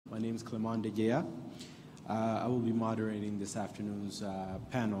name is Clement de Gea. I will be moderating this afternoon's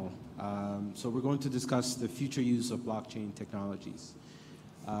panel. So we're going to discuss the future use of blockchain technologies.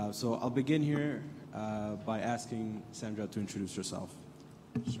 So I'll begin here by asking Sandra to introduce herself.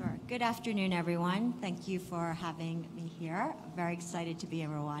 Sure. Good afternoon, everyone. Thank you for having me here. I'm very excited to be in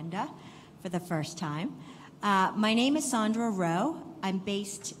Rwanda for the first time. My name is Sandra Rowe. I'm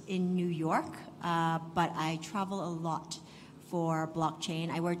based in New York, but I travel a lot for blockchain.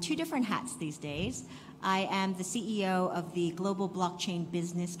 I wear two different hats these days. I am the CEO of the Global Blockchain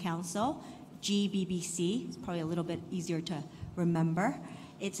Business Council, GBBC. It's probably a little bit easier to remember.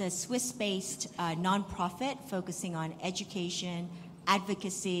 It's a Swiss-based nonprofit focusing on education,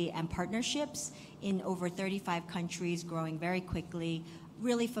 advocacy, and partnerships in over 35 countries, growing very quickly,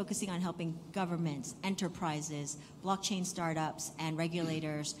 really focusing on helping governments, enterprises, blockchain startups, and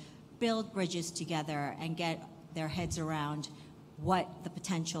regulators build bridges together and get their heads around what the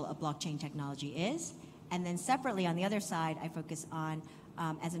potential of blockchain technology is. And then separately, on the other side, I focus on,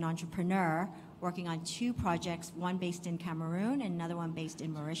 as an entrepreneur, working on two projects, one based in Cameroon and another one based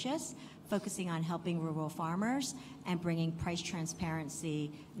in Mauritius, focusing on helping rural farmers and bringing price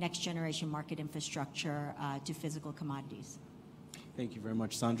transparency, next generation market infrastructure to physical commodities. Thank you very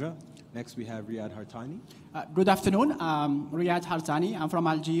much, Sandra. Next, we have Riyad Hartani. Good afternoon. Riyad Hartani. I'm from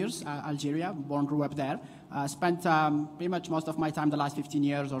Algiers, Algeria, born, grew up there. Spent pretty much most of my time, the last 15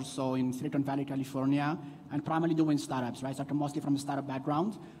 years or so, in Silicon Valley, California, and primarily doing startups, right? So I'm mostly from a startup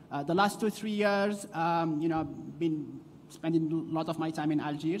background. The last 2-3 years, I've been spending a lot of my time in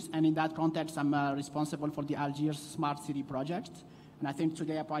Algiers, and in that context, I'm responsible for the Algiers Smart City project. And I think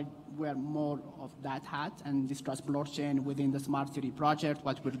today I probably wear more of that hat and discuss blockchain within the Smart City project,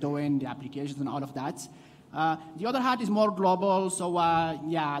 what we're doing, the applications and all of that. The other hat is more global. So I've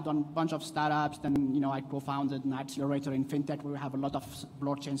done a bunch of startups. Then, I co-founded an accelerator in fintech where we have a lot of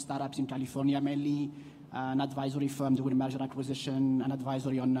blockchain startups in California, mainly an advisory firm doing merger acquisition, an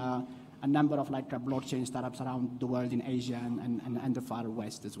advisory on a number of blockchain startups around the world in Asia and the Far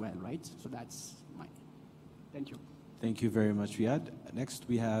West as well, right? So that's thank you. Thank you very much, Riyad. Next,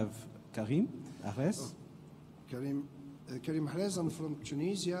 we have Karim Ahrez. Karim Ahrez, I'm from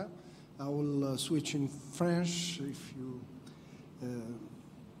Tunisia. I will switch in French if you...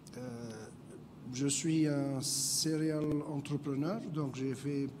 je suis un serial entrepreneur, donc j'ai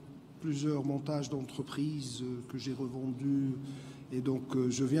fait plusieurs montages d'entreprises que j'ai revendus, et donc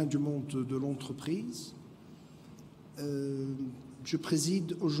je viens du monde de l'entreprise. Je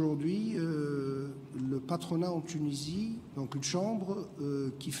préside aujourd'hui le patronat en Tunisie, donc une chambre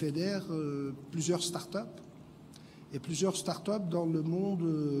qui fédère plusieurs startups et plusieurs startups dans le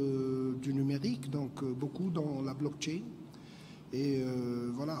monde du numérique, donc beaucoup dans la blockchain. Et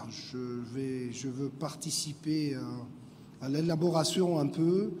voilà, je veux participer à l'élaboration un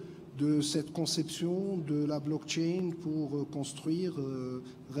peu de cette conception de la blockchain pour construire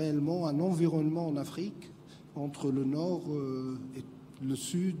réellement un environnement en Afrique entre le nord et le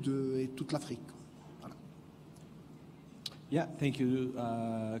sud et toute l'Afrique. Voilà. Yeah, thank you,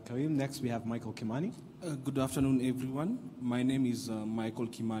 Karim. Next, we have Michael Kimani. Good afternoon, everyone. My name is Michael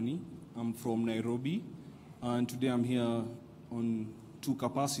Kimani. I'm from Nairobi, and today I'm here on two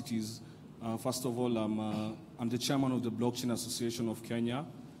capacities. First of all, I'm the chairman of the Blockchain Association of Kenya,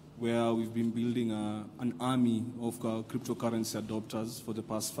 where we've been building an army of cryptocurrency adopters for the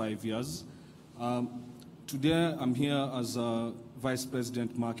past 5 years. Today, I'm here as Vice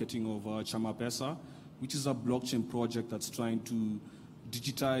President Marketing of Chama Pesa, which is a blockchain project that's trying to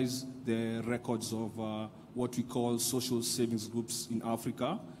digitize the records of what we call social savings groups in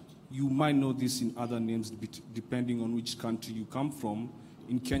Africa. You might know this in other names depending on which country you come from.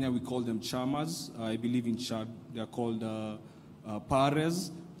 In Kenya, we call them chamas. I believe in Chad, they're called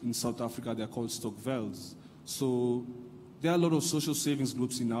pares. In South Africa, they're called stokvels. So there are a lot of social savings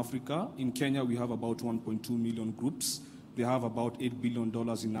groups in Africa. In Kenya, we have about 1.2 million groups. They have about $8 billion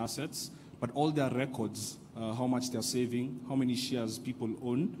in assets. But all their records, how much they're saving, how many shares people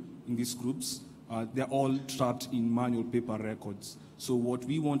own in these groups, they're all trapped in manual paper records. So what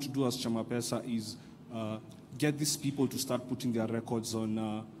we want to do as Chama Pesa is get these people to start putting their records on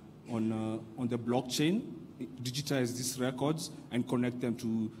the blockchain, digitize these records, and connect them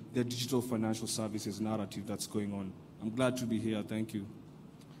to the digital financial services narrative that's going on. I'm glad to be here. Thank you.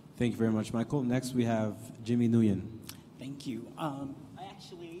 Thank you very much, Michael. Next, we have Jimmy Nguyen. Thank you. Hi,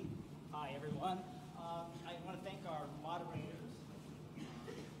 everyone. I want to thank our moderators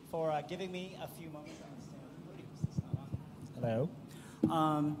for giving me a few moments. Hello.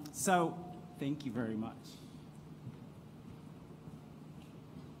 So, thank you very much.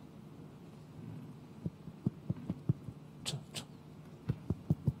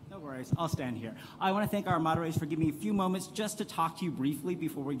 No worries. I'll stand here. I want to thank our moderators for giving me a few moments just to talk to you briefly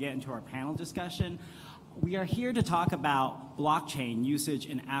before we get into our panel discussion. We are here to talk about blockchain usage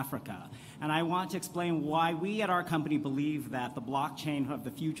in Africa. And I want to explain why we at our company believe that the blockchain of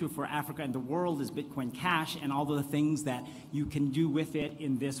the future for Africa and the world is Bitcoin Cash and all the things that you can do with it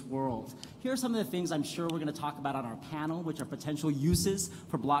in this world. Here are some of the things I'm sure we're going to talk about on our panel, which are potential uses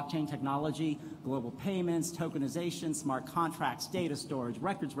for blockchain technology: global payments, tokenization, smart contracts, data storage,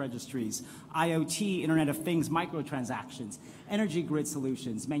 records registries, IoT, Internet of Things, microtransactions, energy grid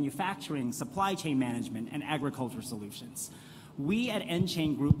solutions, manufacturing, supply chain management, and agriculture solutions. We at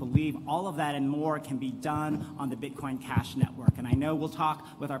nChain Group believe all of that and more can be done on the Bitcoin Cash network. And I know we'll talk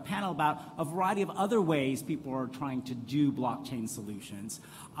with our panel about a variety of other ways people are trying to do blockchain solutions.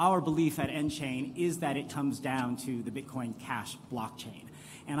 Our belief at nChain is that it comes down to the Bitcoin Cash blockchain.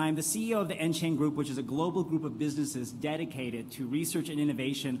 And I'm the CEO of the nChain Group, which is a global group of businesses dedicated to research and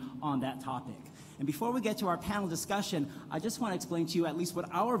innovation on that topic. And before we get to our panel discussion, I just want to explain to you at least what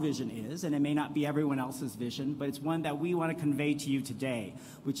our vision is, and it may not be everyone else's vision, but it's one that we want to convey to you today,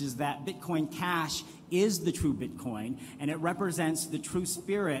 which is that Bitcoin Cash is the true Bitcoin, and it represents the true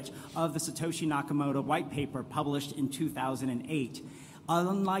spirit of the Satoshi Nakamoto white paper published in 2008.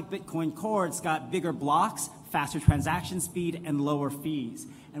 Unlike Bitcoin Core, it's got bigger blocks, faster transaction speed, and lower fees.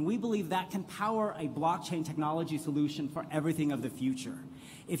 And we believe that can power a blockchain technology solution for everything of the future.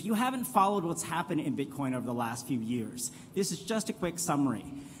 If you haven't followed what's happened in Bitcoin over the last few years, this is just a quick summary.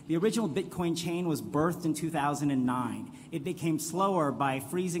 The original Bitcoin chain was birthed in 2009. It became slower by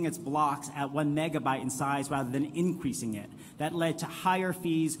freezing its blocks at 1 megabyte in size rather than increasing it. That led to higher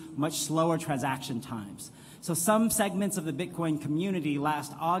fees, much slower transaction times. So some segments of the Bitcoin community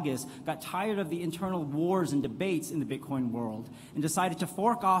last August got tired of the internal wars and debates in the Bitcoin world and decided to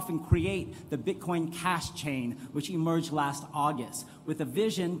fork off and create the Bitcoin Cash chain, which emerged last August, with a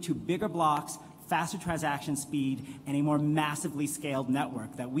vision to bigger blocks, faster transaction speed, and a more massively scaled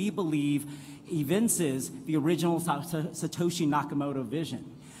network that we believe evinces the original Satoshi Nakamoto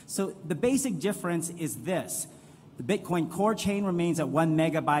vision. So the basic difference is this. The Bitcoin Core chain remains at 1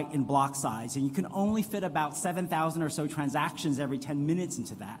 megabyte in block size, and you can only fit about 7,000 or so transactions every 10 minutes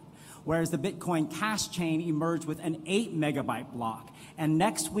into that. Whereas the Bitcoin Cash chain emerged with an 8 megabyte block. And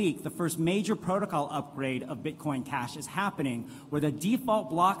next week, the first major protocol upgrade of Bitcoin Cash is happening, where the default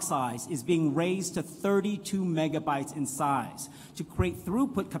block size is being raised to 32 megabytes in size to create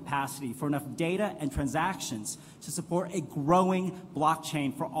throughput capacity for enough data and transactions to support a growing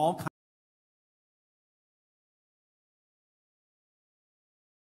blockchain for all kinds.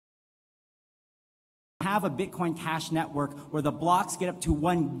 Have a Bitcoin Cash network where the blocks get up to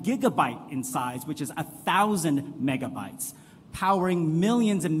 1 gigabyte in size, which is 1,000 megabytes, powering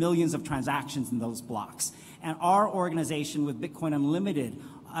millions and millions of transactions in those blocks. And our organization with Bitcoin Unlimited,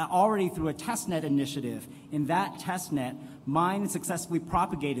 already through a testnet initiative, in that testnet, mined and successfully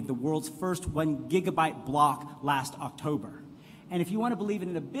propagated the world's first 1 gigabyte block last October. And if you want to believe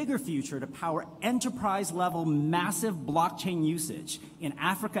in a bigger future to power enterprise-level massive blockchain usage in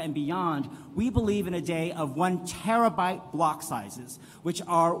Africa and beyond, we believe in a day of 1 terabyte block sizes, which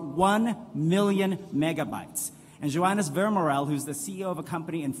are 1 million megabytes. And Johannes Vermorel, who's the CEO of a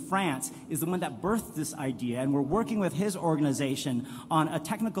company in France, is the one that birthed this idea, and we're working with his organization on a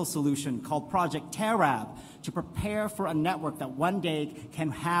technical solution called Project Terab to prepare for a network that one day can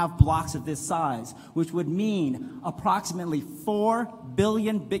have blocks of this size, which would mean approximately 4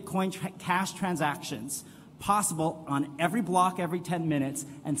 billion Bitcoin Cash transactions possible on every block every 10 minutes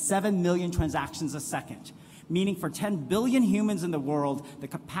and 7 million transactions a second. Meaning for 10 billion humans in the world, the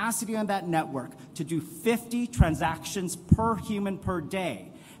capacity on that network to do 50 transactions per human per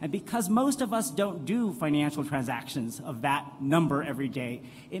day. And because most of us don't do financial transactions of that number every day,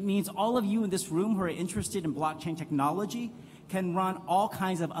 it means all of you in this room who are interested in blockchain technology can run all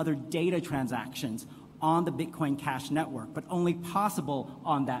kinds of other data transactions on the Bitcoin Cash network, but only possible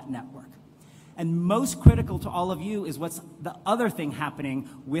on that network. And most critical to all of you is what's the other thing happening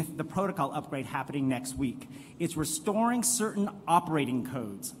with the protocol upgrade happening next week. It's restoring certain operating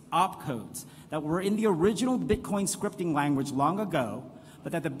codes, opcodes, that were in the original Bitcoin scripting language long ago,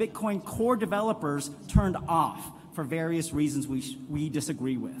 but that the Bitcoin Core developers turned off for various reasons we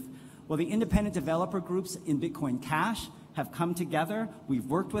disagree with. Well, the independent developer groups in Bitcoin Cash have come together, we've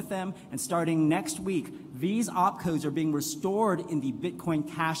worked with them, and starting next week, these opcodes are being restored in the Bitcoin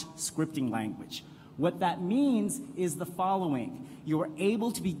Cash scripting language. What that means is the following. You are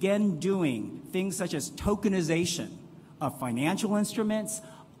able to begin doing things such as tokenization of financial instruments,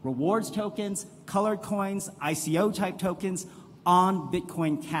 rewards tokens, colored coins, ICO-type tokens on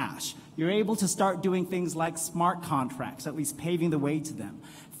Bitcoin Cash. You're able to start doing things like smart contracts, at least paving the way to them.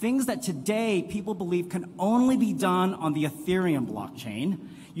 Things that today people believe can only be done on the Ethereum blockchain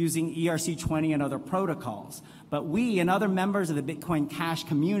using ERC20 and other protocols. But we and other members of the Bitcoin Cash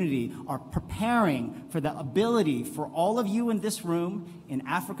community are preparing for the ability for all of you in this room, in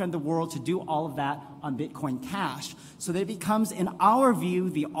Africa and the world, to do all of that on Bitcoin Cash, so that it becomes, in our view,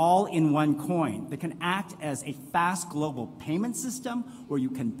 the all-in-one coin that can act as a fast global payment system where you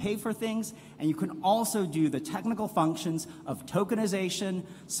can pay for things, and you can also do the technical functions of tokenization,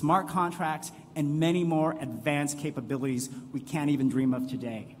 smart contracts, and many more advanced capabilities we can't even dream of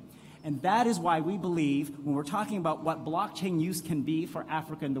today. And that is why we believe, when we're talking about what blockchain use can be for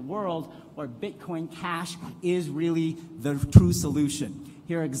Africa and the world, or Bitcoin Cash is really the true solution.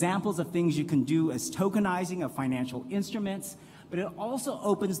 Here are examples of things you can do as tokenizing of financial instruments, but it also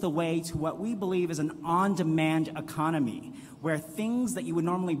opens the way to what we believe is an on-demand economy, where things that you would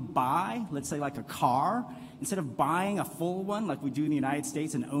normally buy, let's say like a car, instead of buying a full one like we do in the United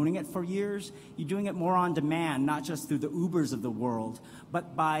States and owning it for years, you're doing it more on demand, not just through the Ubers of the world,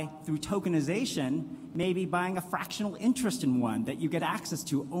 but through tokenization, maybe buying a fractional interest in one that you get access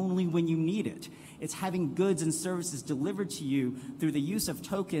to only when you need it. It's having goods and services delivered to you through the use of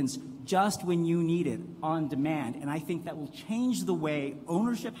tokens just when you need it, on demand. And I think that will change the way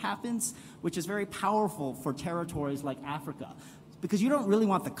ownership happens, which is very powerful for territories like Africa. Because you don't really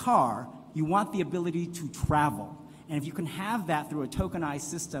want the car, you want the ability to travel. And if you can have that through a tokenized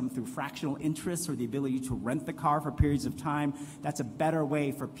system, through fractional interest or the ability to rent the car for periods of time, that's a better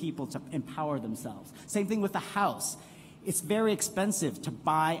way for people to empower themselves. Same thing with the house. It's very expensive to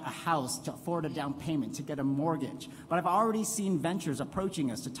buy a house, to afford a down payment, to get a mortgage. But I've already seen ventures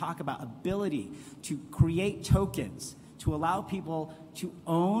approaching us to talk about ability to create tokens, to allow people to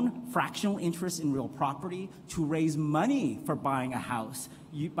own fractional interest in real property, to raise money for buying a house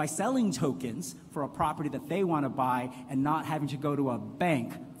by selling tokens for a property that they want to buy and not having to go to a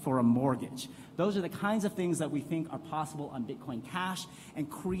bank for a mortgage. Those are the kinds of things that we think are possible on Bitcoin Cash, and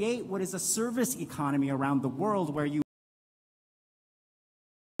create what is a service economy around the world where you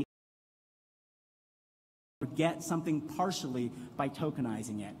get something partially by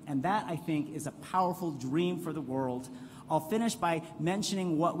tokenizing it. And that, I think, is a powerful dream for the world. I'll finish by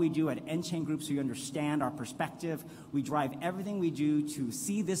mentioning what we do at Enchain Group so you understand our perspective. We drive everything we do to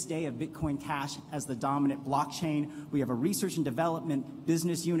see this day of Bitcoin Cash as the dominant blockchain. We have a research and development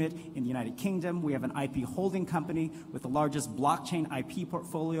business unit in the United Kingdom. We have an IP holding company with the largest blockchain IP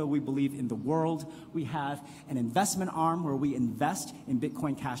portfolio, we believe, in the world. We have an investment arm where we invest in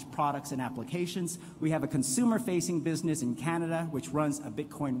Bitcoin Cash products and applications. We have a consumer-facing business in Canada, which runs a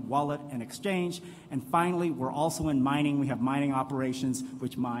Bitcoin wallet and exchange. And finally, we're also in mining. We have mining operations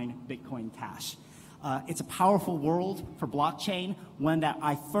which mine Bitcoin Cash. It's a powerful world for blockchain, one that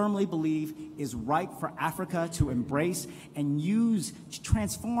I firmly believe is ripe for Africa to embrace and use to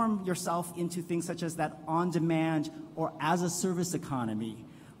transform yourself into things such as that on-demand or as-a-service economy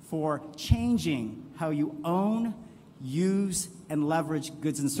for changing how you own, use, and leverage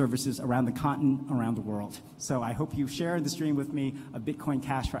goods and services around the continent, around the world. So I hope you share this dream with me of Bitcoin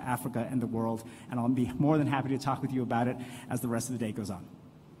Cash for Africa and the world, and I'll be more than happy to talk with you about it as the rest of the day goes on.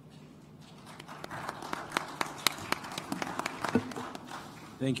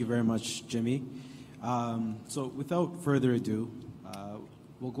 Thank you very much, Jimmy. So without further ado,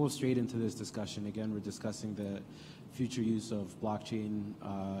 we'll go straight into this discussion. Again, we're discussing the future use of blockchain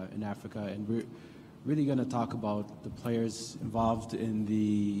in Africa, and we're really going to talk about the players involved in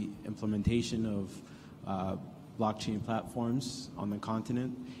the implementation of blockchain platforms on the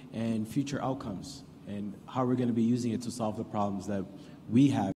continent and future outcomes, and how we're going to be using it to solve the problems that we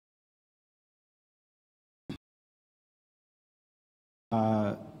have.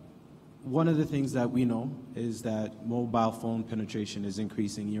 One of the things that we know is that mobile phone penetration is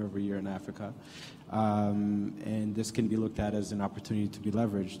increasing year over year in Africa, and this can be looked at as an opportunity to be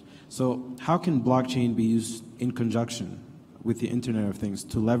leveraged. So how can blockchain be used in conjunction with the Internet of Things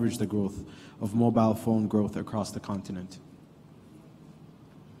to leverage the growth of mobile phone growth across the continent?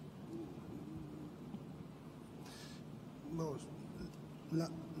 Bon,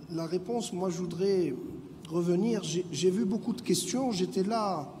 la réponse, moi je voudrais revenir, j'ai vu beaucoup de questions, j'étais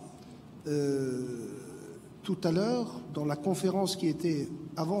là tout à l'heure dans la conférence qui était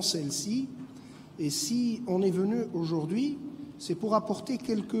avant celle-ci, et si on est venu aujourd'hui, c'est pour apporter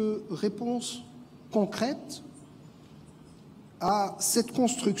quelques réponses concrètes à cette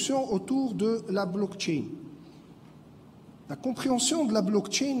construction autour de la blockchain. La compréhension de la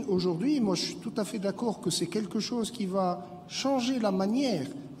blockchain aujourd'hui, moi je suis tout à fait d'accord que c'est quelque chose qui va changer la manière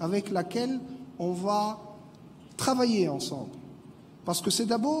avec laquelle on va travailler ensemble. Parce que c'est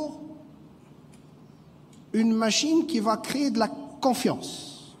d'abord une machine qui va créer de la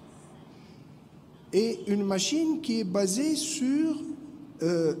confiance. et une machine qui est basée sur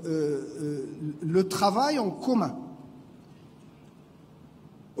le travail en commun.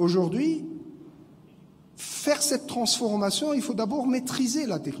 Aujourd'hui, faire cette transformation, il faut d'abord maîtriser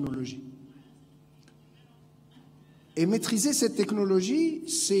la technologie. Et maîtriser cette technologie,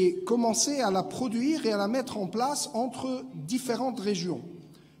 c'est commencer à la produire et à la mettre en place entre différentes régions.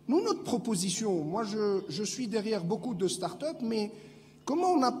 Nous, notre proposition, moi je suis derrière beaucoup de startups, mais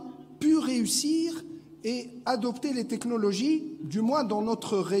comment on a pu réussir et adopter les technologies, du moins dans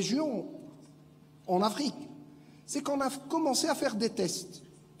notre région en Afrique? C'est qu'on a commencé à faire des tests.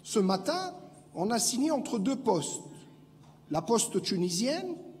 Ce matin, on a signé entre deux postes, la poste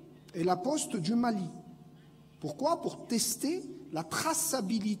tunisienne et la poste du Mali. Pourquoi? Pour tester la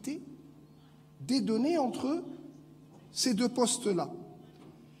traçabilité des données entre ces deux postes-là.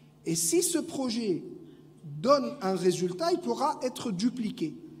 Et si ce projet donne un résultat, il pourra être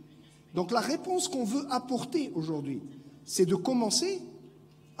dupliqué. Donc la réponse qu'on veut apporter aujourd'hui, c'est de commencer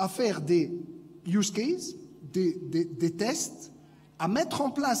à faire des use cases, des tests, à mettre en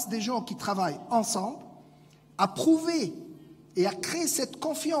place des gens qui travaillent ensemble, à prouver et à créer cette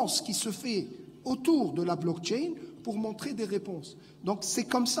confiance qui se fait autour de la blockchain pour montrer des réponses. Donc c'est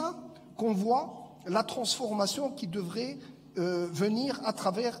comme ça qu'on voit la transformation qui devrait venir à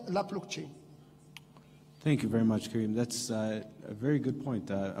travers la blockchain. Thank you very much, Karim. That's a very good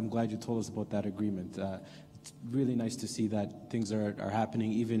point. I'm glad you told us about that agreement. It's really nice to see that things are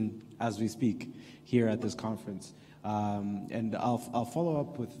happening even as we speak here at this conference. And I'll follow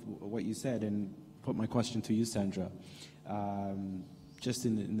up with what you said and put my question to you, Sandra. Just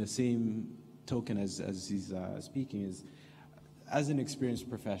in the same token as he's speaking, is as an experienced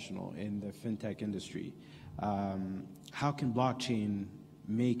professional in the fintech industry, how can blockchain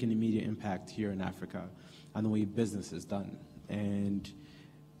make an immediate impact here in Africa on the way business is done? And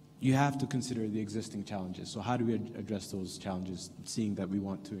you have to consider the existing challenges. So how do we address those challenges, seeing that we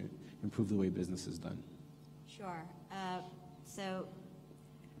want to improve the way business is done? Sure. So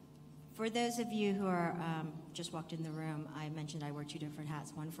for those of you who are just walked in the room, I mentioned I wear two different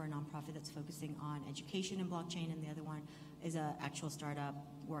hats, one for a nonprofit that's focusing on education and blockchain, and the other one is an actual startup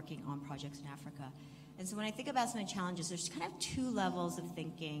working on projects in Africa. And so when I think about some of the challenges, there's kind of two levels of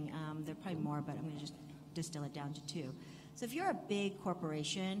thinking. There are probably more, but I'm going to just distill it down to two. So if you're a big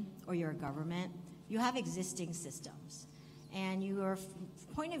corporation or you're a government, you have existing systems. And your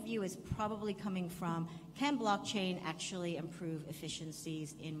point of view is probably coming from, can blockchain actually improve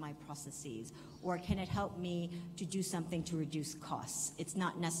efficiencies in my processes? Or can it help me to do something to reduce costs? It's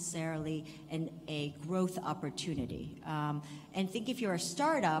not necessarily a growth opportunity. And think if you're a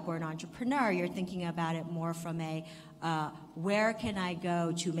startup or an entrepreneur, you're thinking about it more from a, where can I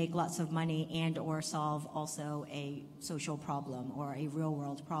go to make lots of money and or solve also a social problem or a real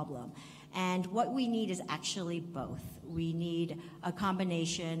world problem? And what we need is actually both. We need a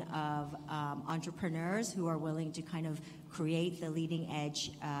combination of entrepreneurs who are willing to kind of create the leading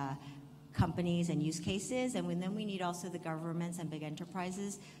edge companies and use cases. And then we need also the governments and big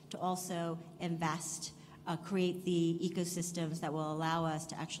enterprises to also invest, create the ecosystems that will allow us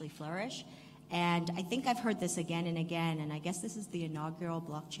to actually flourish. And I think I've heard this again and again, and I guess this is the inaugural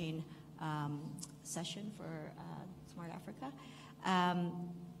blockchain session for Smart Africa.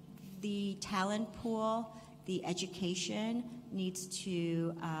 The talent pool, the education needs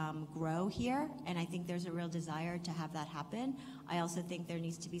to grow here, and I think there's a real desire to have that happen. I also think there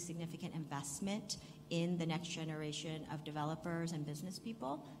needs to be significant investment in the next generation of developers and business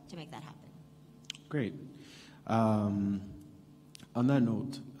people to make that happen. Great. On that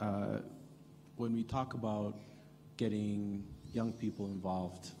note, when we talk about getting young people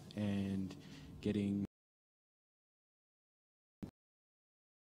involved and getting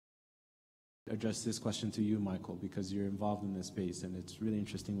address this question to you, Michael, because you're involved in this space and it's really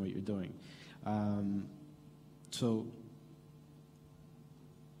interesting what you're doing. So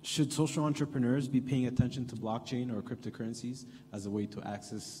should social entrepreneurs be paying attention to blockchain or cryptocurrencies as a way to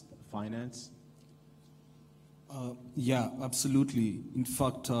access finance? Yeah, absolutely. In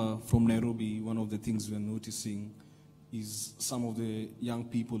fact, from Nairobi, one of the things we're noticing is some of the young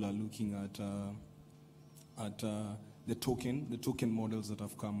people are looking at the token models that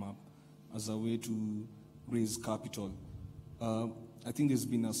have come up as a way to raise capital. I think there's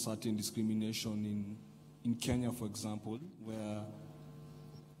been a certain discrimination in Kenya, for example, where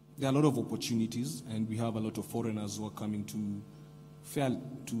there are a lot of opportunities, and we have a lot of foreigners who are coming to fail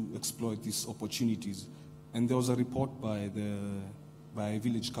to exploit these opportunities. And there was a report by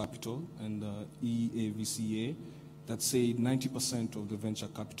Village Capital and EAVCA that said 90% of the venture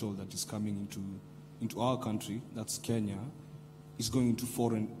capital that is coming into our country, that's Kenya, is going into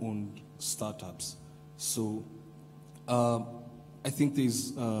foreign-owned startups. So I think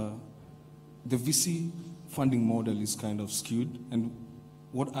there's the VC funding model is kind of skewed, and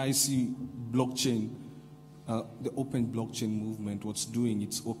what I see blockchain, the open blockchain movement, what's doing,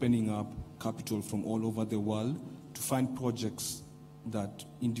 it's opening up capital from all over the world to find projects that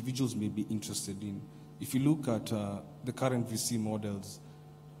individuals may be interested in. If you look at the current VC models,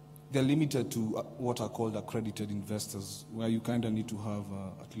 they're limited to what are called accredited investors, where you kind of need to have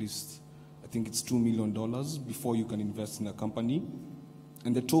at least, I think it's $2 million before you can invest in a company.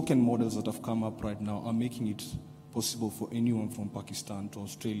 And the token models that have come up right now are making it possible for anyone from Pakistan to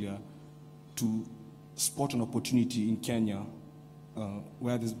Australia to spot an opportunity in Kenya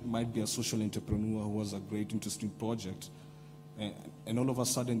where there might be a social entrepreneur who has a great, interesting project. And all of a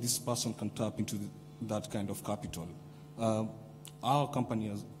sudden, this person can tap into that kind of capital. Our company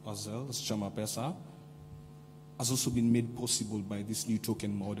as well, as Chama Pesa, has also been made possible by this new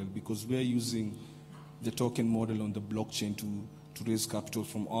token model, because we're using the token model on the blockchain to raise capital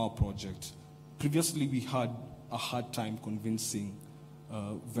from our project. Previously, we had a hard time convincing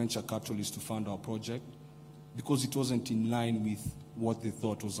venture capitalists to fund our project because it wasn't in line with what they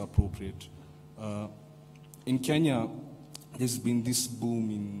thought was appropriate. In Kenya, there's been this boom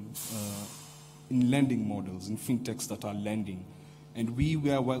in lending models, in fintechs that are lending. And we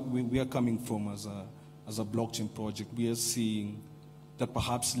are coming from as a blockchain project, we are seeing that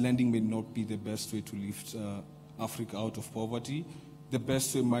perhaps lending may not be the best way to lift Africa out of poverty. The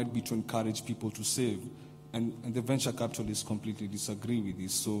best way might be to encourage people to save. And the venture capitalists completely disagree with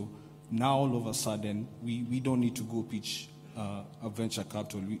this. So now all of a sudden, we don't need to go pitch a venture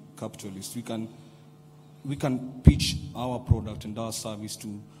capitalist. We can pitch our product and our service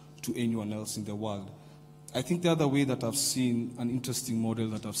to anyone else in the world. I think the other way that I've seen, an interesting model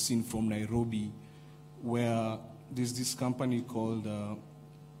that I've seen from Nairobi, where there's this company called,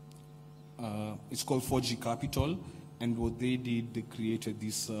 it's called 4G Capital, and what they did, they created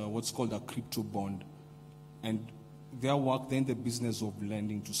this, what's called a crypto bond. And their work, they're in the business of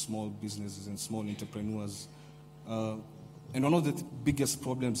lending to small businesses and small entrepreneurs. And one of the biggest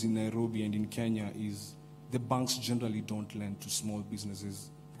problems in Nairobi and in Kenya is the banks generally don't lend to small businesses,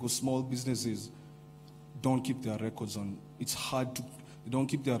 because small businesses don't keep their records on, it's hard to, they don't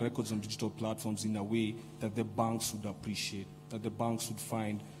keep their records on digital platforms in a way that the banks would appreciate, that the banks would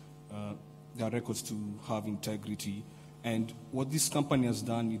find their records to have integrity. And what this company has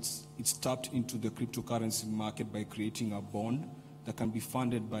done, it's tapped into the cryptocurrency market by creating a bond that can be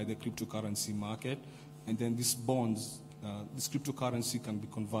funded by the cryptocurrency market. And then these bonds, this cryptocurrency can be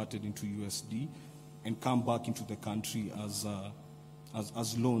converted into USD and come back into the country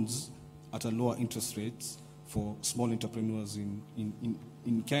as loans at a lower interest rates for small entrepreneurs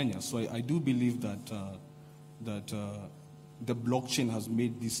in Kenya. So I do believe that the blockchain has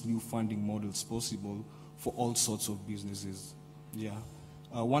made these new funding models possible for all sorts of businesses. Yeah.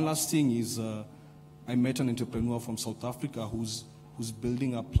 One last thing is, I met an entrepreneur from South Africa who's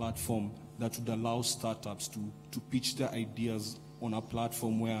building a platform that would allow startups to pitch their ideas on a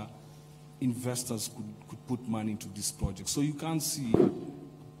platform where investors could put money into this project. So you can see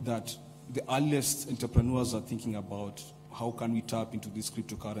that the earliest entrepreneurs are thinking about how can we tap into this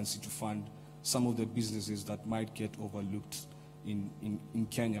cryptocurrency to fund some of the businesses that might get overlooked in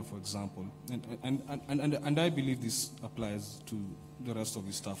Kenya, for example. And I believe this applies to the rest of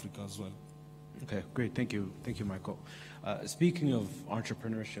East Africa as well. Okay, great. Thank you. Thank you, Michael. Speaking of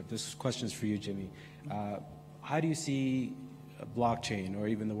entrepreneurship, this question is for you, Jimmy. How do you see blockchain, or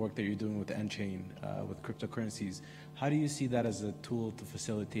even the work that you're doing with N-Chain, with cryptocurrencies, how do you see that as a tool to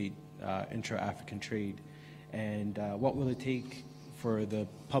facilitate intra-African trade? And what will it take for the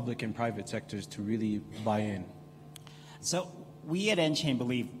public and private sectors to really buy in? So we at N-Chain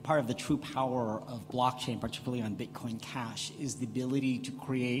believe part of the true power of blockchain, particularly on Bitcoin Cash, is the ability to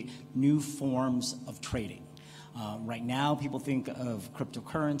create new forms of trading. Right now, people think of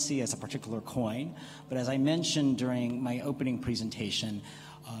cryptocurrency as a particular coin, but as I mentioned during my opening presentation,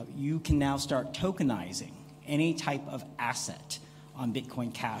 you can now start tokenizing any type of asset on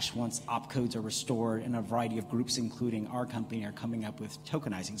Bitcoin Cash once opcodes are restored, and a variety of groups, including our company, are coming up with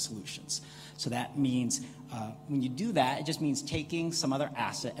tokenizing solutions. So that means when you do that, it just means taking some other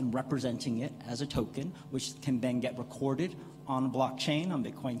asset and representing it as a token, which can then get recorded on a blockchain, on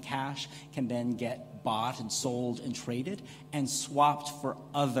Bitcoin Cash, can then get bought and sold and traded and swapped for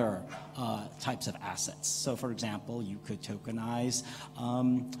other types of assets. So for example, you could tokenize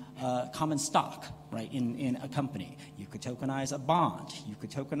common stock, right, in a company. You could tokenize a bond. You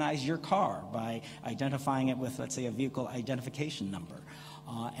could tokenize your car by identifying it with, let's say, a vehicle identification number.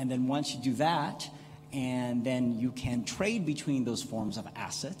 And then once you do that, and then you can trade between those forms of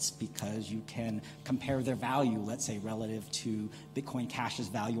assets because you can compare their value, let's say, relative to Bitcoin Cash's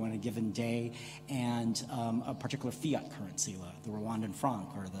value on a given day and a particular fiat currency, the Rwandan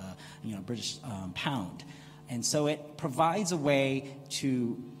franc or the British pound. And so it provides a way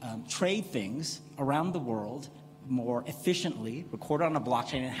to trade things around the world more efficiently, record on a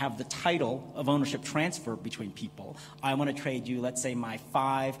blockchain, and have the title of ownership transfer between people. I want to trade you, let's say, my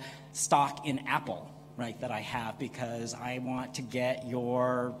 5 stock in Apple, right, that I have because I want to get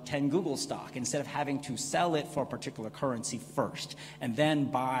your 10 Google stock instead of having to sell it for a particular currency first and then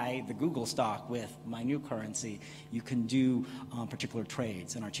buy the Google stock with my new currency. You can do particular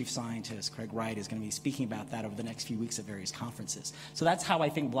trades, and our chief scientist, Craig Wright, is going to be speaking about that over the next few weeks at various conferences. So that's how I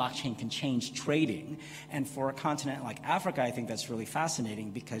think blockchain can change trading. And for a continent like Africa, I think that's really fascinating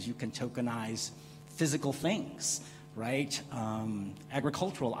because you can tokenize physical things, right?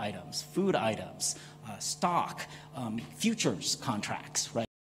 Agricultural items, food items, stock, futures contracts, right?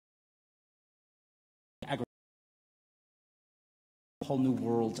 A whole new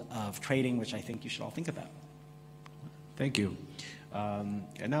world of trading, which I think you should all think about. Thank you.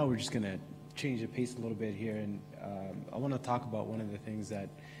 And now we're just going to change the pace a little bit here, and I want to talk about one of the things that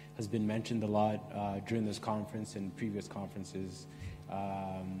has been mentioned a lot during this conference and previous conferences.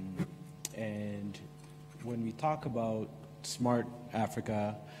 And when we talk about smart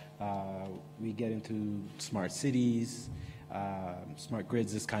Africa, we get into smart cities, smart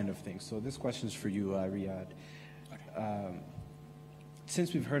grids, this kind of thing. So this question is for you, Riyad.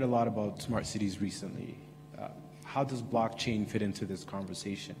 Since we've heard a lot about smart cities recently, how does blockchain fit into this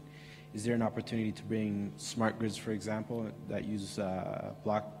conversation? Is there an opportunity to bring smart grids, for example, that use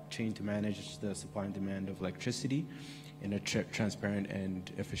blockchain to manage the supply and demand of electricity in a transparent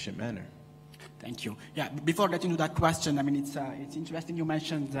and efficient manner? Thank you. Yeah, before getting to that question, I mean, it's interesting you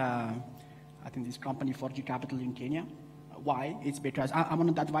mentioned, I think this company 4G Capital in Kenya. Why? It's because I'm on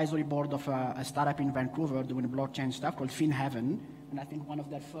the advisory board of a startup in Vancouver doing blockchain stuff called FinHeaven, and I think one of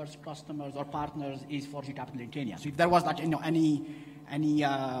their first customers or partners is 4G Capital in Kenya. So if there was any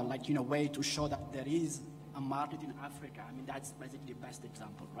way to show that there is a market in Africa, I mean, that's basically the best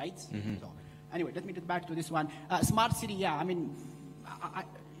example, right? Mm-hmm. So anyway, let me get back to this one. Smart city, yeah, I mean,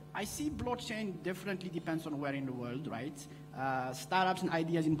 I see blockchain differently, depends on where in the world, right? Startups and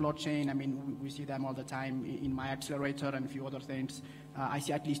ideas in blockchain, I mean, we see them all the time in my accelerator and a few other things. I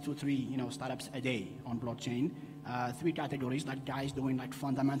see at least 2, 3, startups a day on blockchain. 3 categories, like guys doing like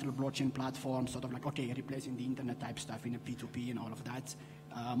fundamental blockchain platforms, sort of like, okay, replacing the internet type stuff in a P2P and all of that.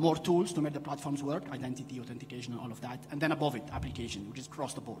 More tools to make the platforms work, identity, authentication, and all of that. And then above it, application, which is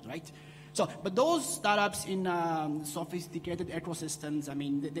across the board, right? So, but those startups in sophisticated ecosystems, I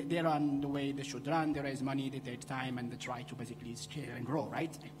mean, they run the way they should run. They raise money, they take time, and they try to basically scale and grow,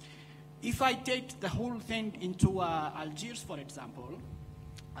 right? If I take the whole thing into Algiers, for example,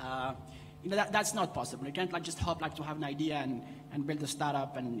 that's not possible. You can't just hop to have an idea and build a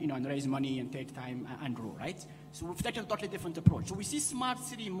startup and raise money and take time and grow, right? So we've taken a totally different approach. So we see smart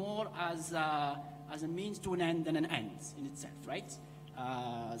city more as a means to an end than an end in itself, right?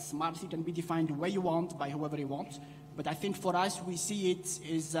 Smart city can be defined the way you want by whoever you want, but I think for us we see it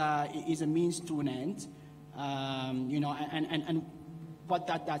is a means to an end, and what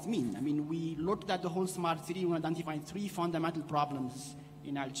that does mean. I mean, we looked at the whole smart city and identified 3 fundamental problems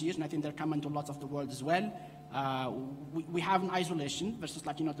in Algiers, and I think they're common to lots of the world as well. We have an isolation versus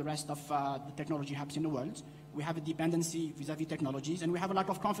the rest of the technology hubs in the world. We have a dependency vis-a-vis technologies, and we have a lack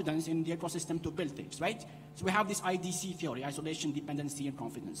of confidence in the ecosystem to build things, right? So we have this IDC theory, isolation, dependency, and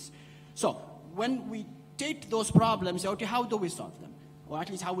confidence. So when we take those problems, say, okay, how do we solve them? Or at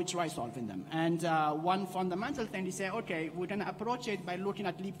least how we try solving them. And one fundamental thing is say, okay, we're going to approach it by looking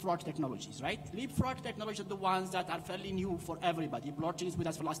at leapfrog technologies, right? Leapfrog technologies are the ones that are fairly new for everybody. Blockchain is with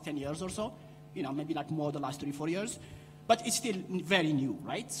us for the last 10 years or so, maybe more the last 3, 4 years. But it's still very new,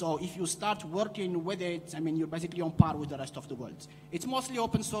 right? So if you start working with it, I mean, you're basically on par with the rest of the world. It's mostly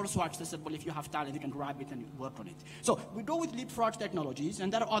open source, so accessible. If you have talent, you can grab it and work on it. So we go with leapfrog technologies,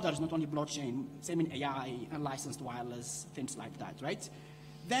 and there are others, not only blockchain, same in AI and licensed wireless, things like that, right?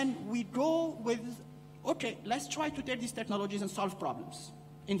 Then we go with, okay, let's try to take these technologies and solve problems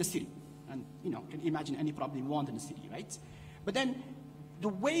in the city. And, can imagine any problem you want in the city, right? But then the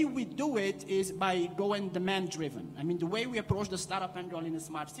way we do it is by going demand-driven. I mean, the way we approach the startup angle in a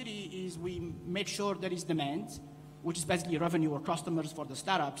smart city is we make sure there is demand, which is basically revenue or customers for the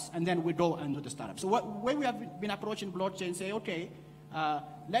startups, and then we go and do the startup. So the way we have been approaching blockchain, say, okay,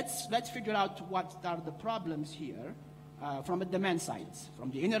 let's figure out what are the problems here from a demand side, from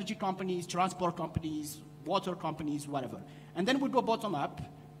the energy companies, transport companies, water companies, whatever. And then we go bottom up,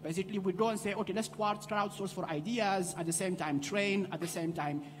 Basically, we go and say, okay, let's crowdsource for ideas, at the same time train, at the same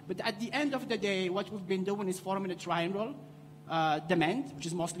time. But at the end of the day, what we've been doing is forming a triangle, demand, which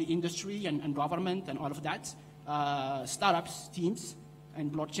is mostly industry and government and all of that, startups, teams,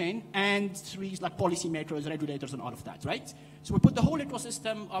 and blockchain, and three like policymakers, regulators, and all of that, right? So we put the whole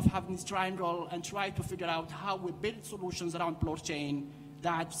ecosystem of having this triangle and try to figure out how we build solutions around blockchain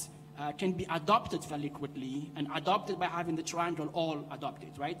that can be adopted fairly quickly and adopted by having the triangle all adopted,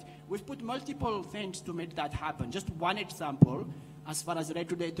 right? We've put multiple things to make that happen. Just one example, as far as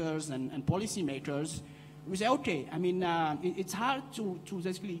regulators and policymakers, we say, okay, I mean, it's hard to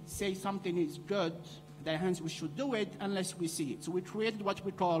basically say something is good, then hence we should do it unless we see it. So we created what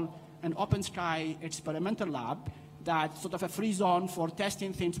we call an open sky experimental lab that's sort of a free zone for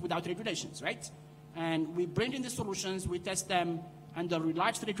testing things without regulations, right? And we bring in the solutions, we test them under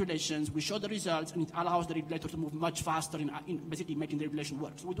relaxed regulations, we show the results, and it allows the regulator to move much faster in basically making the regulation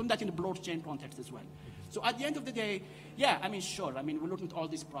work. So we're doing that in the blockchain context as well. So at the end of the day, yeah, I mean, sure. I mean, we're looking at all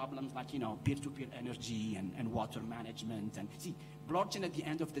these problems like, peer-to-peer energy and water management. And see, blockchain at the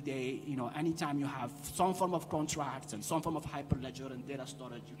end of the day, anytime you have some form of contracts and some form of hyperledger and data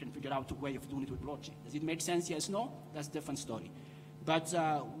storage, you can figure out a way of doing it with blockchain. Does it make sense? Yes, no? That's a different story. But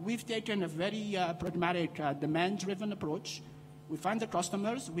we've taken a very pragmatic, demand-driven approach. We find the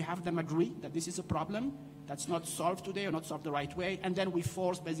customers, we have them agree that this is a problem that's not solved today or not solved the right way, and then we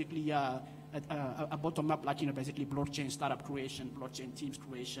force basically a bottom-up, like, basically blockchain startup creation, blockchain teams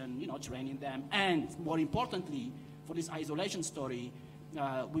creation, training them, and more importantly, for this isolation story,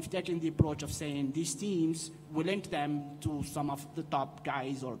 we've taken the approach of saying these teams, we link them to some of the top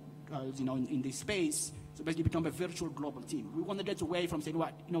guys or girls, in this space, so basically become a virtual global team. We want to get away from saying,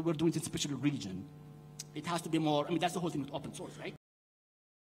 we're doing this special region. It has to be more, that's the whole thing with open source, right?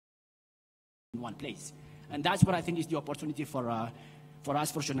 In one place. And that's what I think is the opportunity for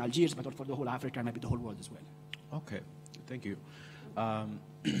us, for sure in Algiers, but for the whole Africa and maybe the whole world as well. Okay, thank you.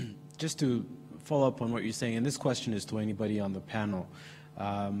 Just to follow up on what you're saying, and this question is to anybody on the panel.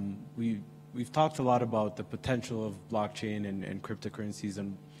 We've talked a lot about the potential of blockchain and cryptocurrencies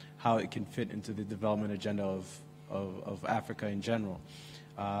and how it can fit into the development agenda of Africa in general.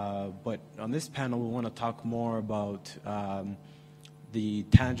 But on this panel, we want to talk more about the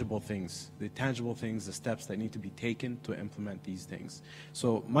tangible things, the steps that need to be taken to implement these things.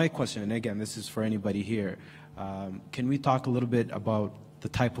 So my question, and again, this is for anybody here, can we talk a little bit about the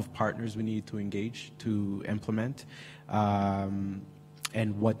type of partners we need to engage to implement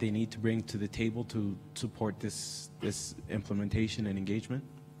and what they need to bring to the table to support this implementation and engagement?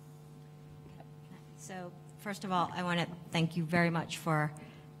 So first of all, I want to thank you very much for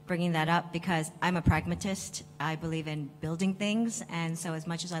bringing that up, because I'm a pragmatist. I believe in building things, and so as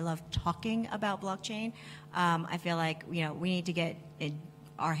much as I love talking about blockchain, I feel like we need to get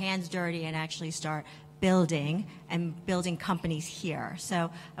our hands dirty and actually start building companies here. So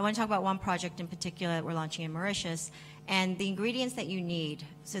I want to talk about one project in particular that we're launching in Mauritius, and the ingredients that you need.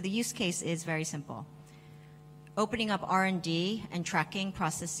 So the use case is very simple. Opening up R&D and tracking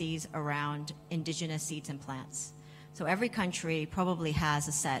processes around indigenous seeds and plants. So every country probably has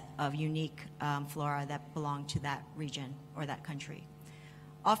a set of unique flora that belong to that region or that country.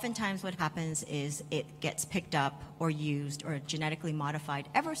 Oftentimes what happens is it gets picked up or used or genetically modified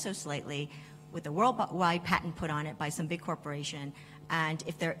ever so slightly with a worldwide patent put on it by some big corporation, and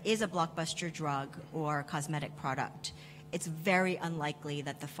if there is a blockbuster drug or cosmetic product, it's very unlikely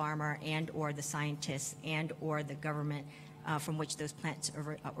that the farmer and or the scientists and or the government from which those plants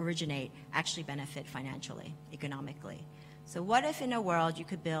originate actually benefit financially, economically. So what if in a world you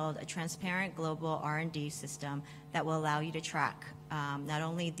could build a transparent global R&D system that will allow you to track not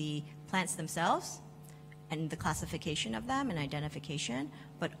only the plants themselves and the classification of them and identification,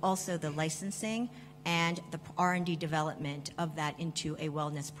 but also the licensing and the R&D development of that into a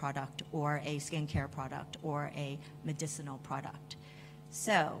wellness product or a skincare product or a medicinal product.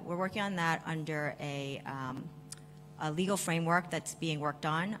 So we're working on that under a legal framework that's being worked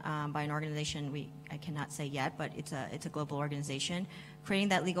on by an organization I cannot say yet, but it's a global organization, creating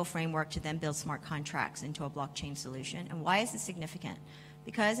that legal framework to then build smart contracts into a blockchain solution. And why is this significant?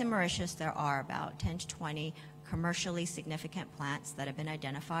 Because in Mauritius there are about 10 to 20 commercially significant plants that have been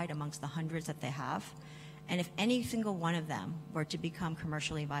identified amongst the hundreds that they have. And if any single one of them were to become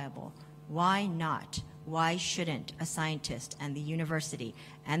commercially viable, why not? Why shouldn't a scientist and the university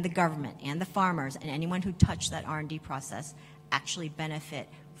and the government and the farmers and anyone who touched that R&D process actually benefit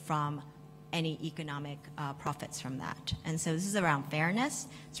from any economic profits from that? And so this is around fairness,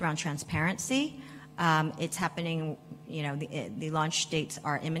 it's around transparency. It's happening, the launch dates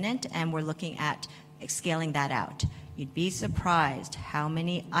are imminent, and we're looking at scaling that out. You'd be surprised how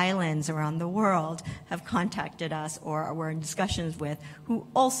many islands around the world have contacted us or we're in discussions with who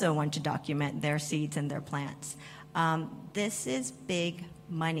also want to document their seeds and their plants. This is big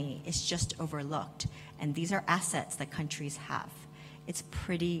money. It's just overlooked. And these are assets that countries have. It's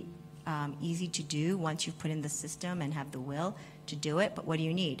pretty easy to do once you've put in the system and have the will to do it. But what do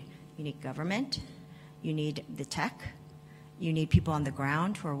you need? You need government. You need the tech. You need people on the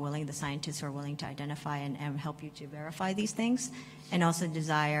ground who are willing, the scientists who are willing to identify and help you to verify these things, and also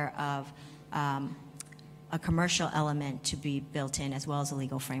desire of a commercial element to be built in as well as a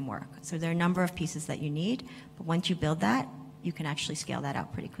legal framework. So there are a number of pieces that you need, but once you build that, you can actually scale that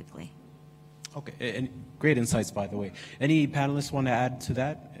out pretty quickly. Okay, and great insights, by the way. Any panelists want to add to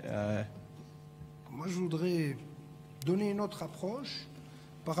that? Moi, je voudrais donner une autre approche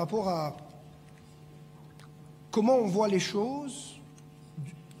par rapport à comment on voit les choses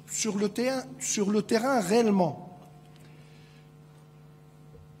sur le terrain réellement.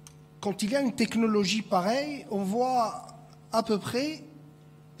 Quand il y a une technologie pareille, on voit à peu près,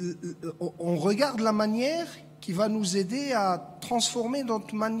 on regarde la manière qui va nous aider à transformer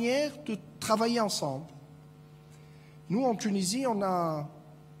notre manière de travailler ensemble. Nous, en Tunisie, on a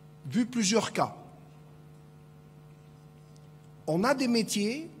vu plusieurs cas. On a des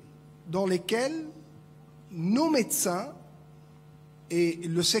métiers dans lesquels nos médecins et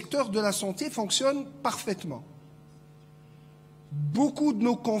le secteur de la santé fonctionnent parfaitement. Beaucoup de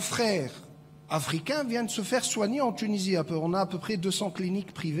nos confrères africains viennent se faire soigner en Tunisie. On a à peu près 200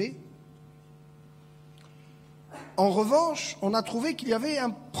 cliniques privées. En revanche, on a trouvé qu'il y avait un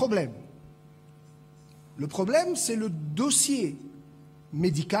problème. Le problème, c'est le dossier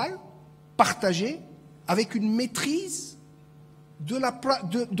médical partagé avec une maîtrise de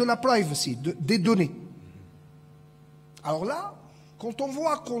la privacy, des données. Alors là, quand on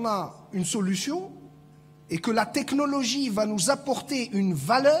voit qu'on a une solution et que la technologie va nous apporter une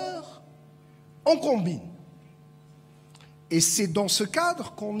valeur, on combine. Et c'est dans ce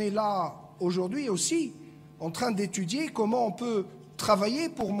cadre qu'on est là aujourd'hui aussi en train d'étudier comment on peut travailler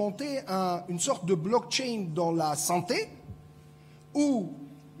pour monter une sorte de blockchain dans la santé où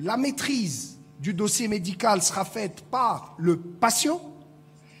la maîtrise du dossier médical sera faite par le patient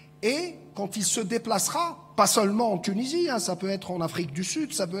et quand il se déplacera, pas seulement en Tunisie, ça peut être en Afrique du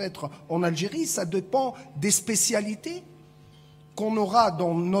Sud, ça peut être en Algérie, ça dépend des spécialités qu'on aura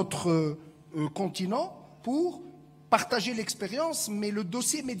dans notre continent pour partager l'expérience, mais le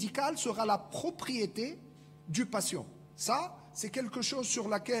dossier médical sera la propriété du patient. Ça, c'est quelque chose sur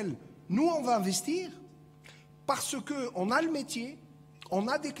laquelle nous, on va investir parce qu'on a le métier, on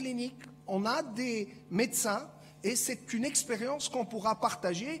a des cliniques, on a des médecins et c'est une expérience qu'on pourra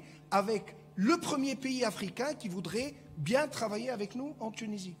partager avec le premier pays africain qui voudrait bien travailler avec nous en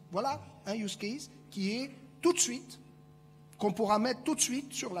Tunisie. Voilà un use case qui est tout de suite, qu'on pourra mettre tout de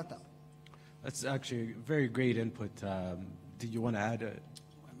suite sur la table. That's actually a very great input. Did you want to add?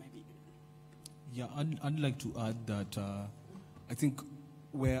 Yeah, I'd like to add that I think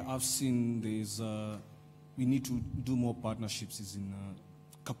where I've seen there's we need to do more partnerships is in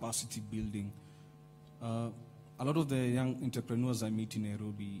capacity building. A lot of the young entrepreneurs I meet in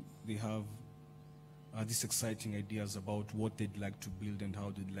Nairobi, they have these exciting ideas about what they'd like to build and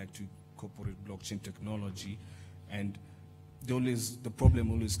how they'd like to incorporate blockchain technology. And the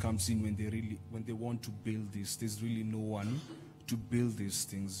problem always comes in when they want to build this. There's really no one to build these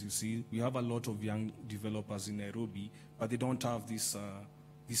things. You see, we have a lot of young developers in Nairobi, but they don't have this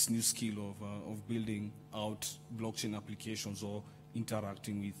this new skill of building out blockchain applications or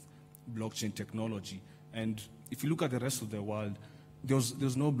interacting with blockchain technology. And if you look at the rest of the world,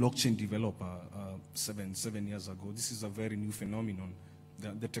 there's no blockchain developer 7 years ago. This is a very new phenomenon.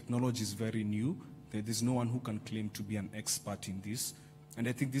 The technology is very new. There's no one who can claim to be an expert in this. And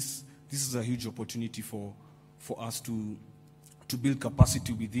I think this is a huge opportunity for us to build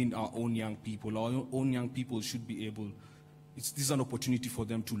capacity within our own young people. Our own young people should be able, this is an opportunity for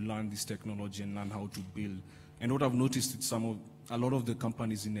them to learn this technology and learn how to build. And what I've noticed with a lot of the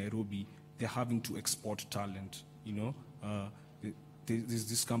companies in Nairobi, they're having to export talent, you know. There's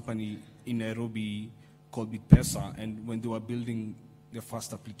this company in Nairobi called Bitpesa, and when they were building their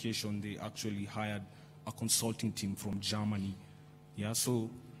first application, they actually hired a consulting team from Germany. Yeah, so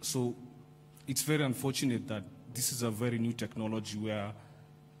it's very unfortunate that this is a very new technology where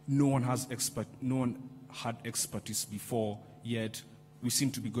no one had expertise before, yet we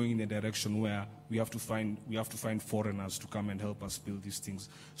seem to be going in a direction where we have to find foreigners to come and help us build these things.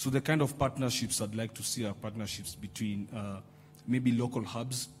 So the kind of partnerships I'd like to see are partnerships between maybe local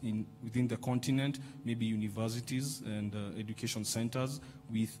hubs within the continent, maybe universities and education centers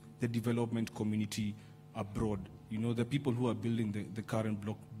with the development community abroad. You know, the people who are building the current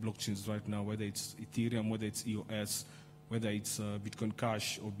blockchains right now, whether it's Ethereum, whether it's EOS, whether it's Bitcoin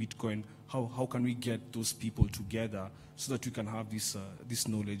Cash or Bitcoin, how can we get those people together so that we can have this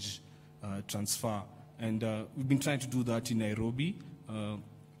knowledge transfer? And we've been trying to do that in Nairobi.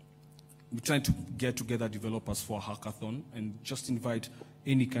 We're trying to get together developers for a hackathon and just invite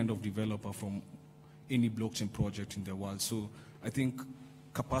any kind of developer from any blockchain project in the world. So I think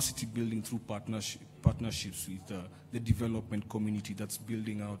capacity building through partnerships with the development community that's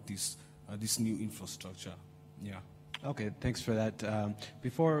building out this new infrastructure. Yeah. Okay, thanks for that.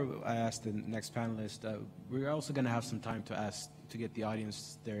 Before I ask the next panelist, we're also going to have some time to get the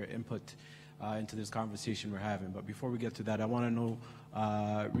audience their input into this conversation we're having. But before we get to that, I want to know,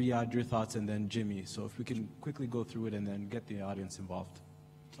 Riyad, your thoughts, and then Jimmy. So if we can quickly go through it and then get the audience involved.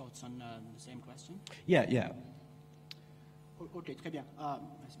 Thoughts on the same question? Yeah. Ok, très bien.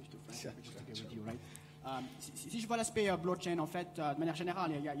 Si je vois l'aspect blockchain, en fait, de manière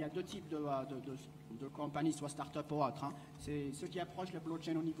générale, il y a deux types de compagnies, soit start-up ou autres. C'est ceux qui approchent le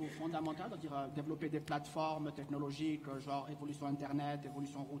blockchain au niveau fondamental, c'est-à-dire développer des plateformes technologiques, genre évolution Internet,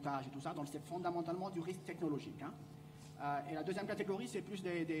 évolution routage et tout ça. Donc c'est fondamentalement du risque technologique. Et la deuxième catégorie, c'est plus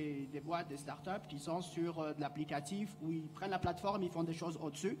des boîtes, des start-up qui sont sur de l'applicatif, où ils prennent la plateforme, ils font des choses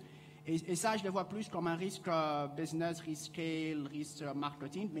au-dessus. Et ça, je le vois plus comme un risque business, risque scale, risque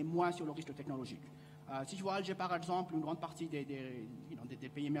marketing, mais moins sur le risque technologique. Si je vois Alger, par exemple, une grande partie des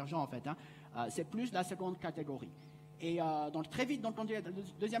pays émergents, en fait, c'est plus la seconde catégorie. Et donc, très vite, donc, on dit la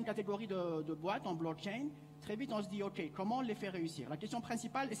deuxième catégorie de boîtes en blockchain, très vite, on se dit, OK, comment on les fait réussir? La question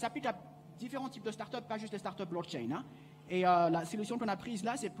principale, et ça s'applique à différents types de startups, pas juste les startups blockchain. Et la solution qu'on a prise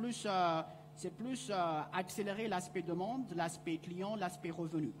là, c'est plus accélérer l'aspect demande, l'aspect client, l'aspect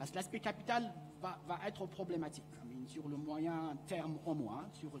revenu. Parce que l'aspect capital va être problématique, sur le moyen terme au moins,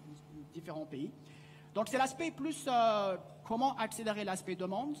 sur différents pays. Donc c'est l'aspect plus comment accélérer l'aspect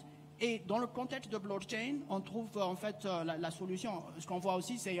demande. Et dans le contexte de blockchain, on trouve en fait la solution. Ce qu'on voit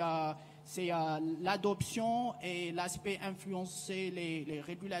aussi, c'est l'adoption et l'aspect influencer les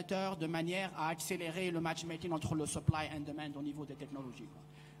régulateurs de manière à accélérer le matchmaking entre le supply and demand au niveau des technologies.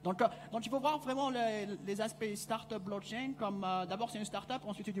 Donc il faut voir vraiment les aspects startup blockchain comme d'abord c'est une startup,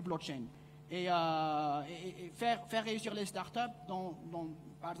 ensuite c'est du blockchain. Et faire réussir les startups,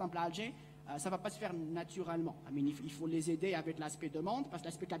 par exemple à Alger, ça ne va pas se faire naturellement. Il faut les aider avec l'aspect demande parce que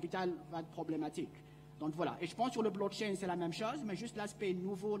l'aspect capital va être problématique. Donc voilà. Et je pense sur le blockchain, c'est la même chose, mais juste l'aspect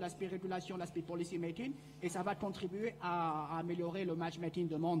nouveau, l'aspect régulation, l'aspect policy making, et ça va contribuer à améliorer le matchmaking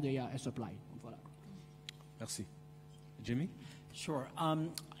demande et supply. Donc voilà. Merci. Jimmy? Sure.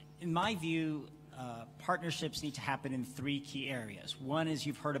 In my view, partnerships need to happen in three key areas. One, as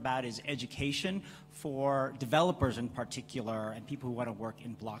you've heard about, is education for developers in particular and people who want to work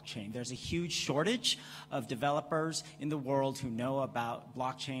in blockchain. There's a huge shortage of developers in the world who know about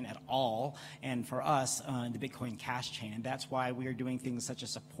blockchain at all, and for us, the Bitcoin Cash chain. And that's why we are doing things such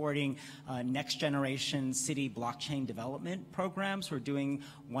as supporting next generation city blockchain development programs. We're doing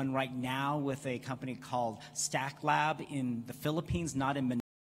one right now with a company called Stack Lab in the Philippines, not in Manila.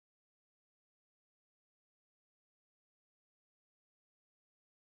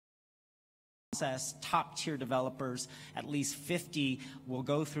 Top-tier developers, at least 50, will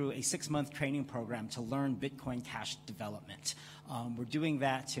go through a 6-month training program to learn Bitcoin Cash development. We're doing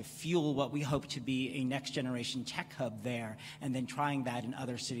that to fuel what we hope to be a next-generation tech hub there, and then trying that in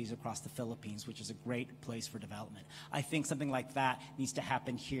other cities across the Philippines, which is a great place for development. I think something like that needs to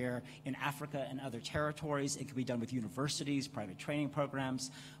happen here in Africa and other territories. It could be done with universities, private training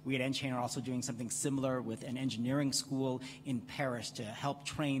programs. We at nChain are also doing something similar with an engineering school in Paris to help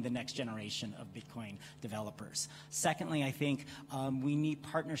train the next generation of Bitcoin developers. Secondly, I think we need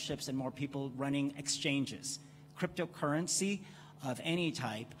partnerships and more people running exchanges. Cryptocurrency of any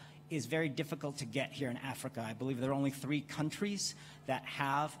type is very difficult to get here in Africa. I believe there are only 3 countries that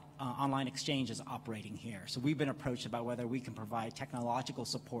have online exchanges operating here. So we've been approached about whether we can provide technological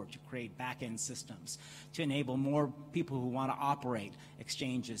support to create back-end systems, to enable more people who want to operate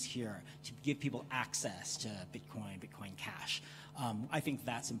exchanges here, to give people access to Bitcoin Cash. I think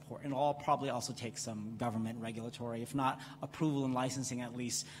that's important. It'll probably also take some government regulatory, if not approval and licensing, at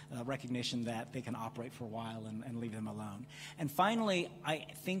least recognition that they can operate for a while and leave them alone. And finally, I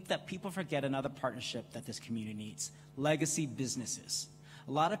think that people forget another partnership that this community needs: legacy businesses.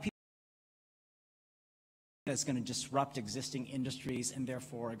 A lot of people that's going to disrupt existing industries, and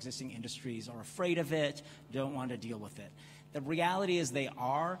therefore existing industries are afraid of it, don't want to deal with it. The reality is they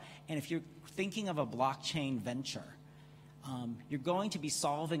are, and if you're thinking of a blockchain venture, you're going to be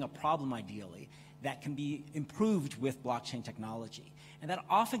solving a problem ideally that can be improved with blockchain technology. And that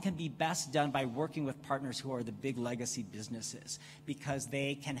often can be best done by working with partners who are the big legacy businesses, because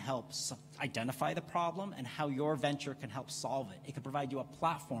they can help identify the problem and how your venture can help solve it. It can provide you a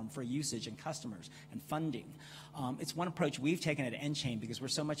platform for usage and customers and funding. It's one approach we've taken at nChain because we're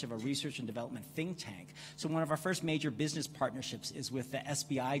so much of a research and development think tank. So one of our first major business partnerships is with the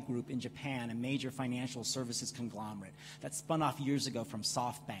SBI Group in Japan, a major financial services conglomerate that spun off years ago from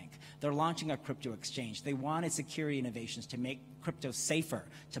SoftBank. They're launching a crypto exchange. They wanted security innovations to make crypto safer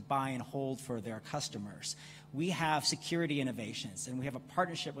to buy and hold for their customers. We have security innovations, and we have a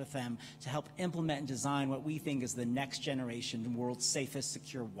partnership with them to help implement and design what we think is the next generation world's safest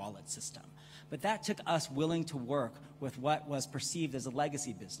secure wallet system. But that took us willing to work with what was perceived as a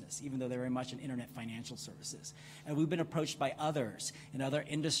legacy business, even though they're very much in internet financial services. And we've been approached by others in other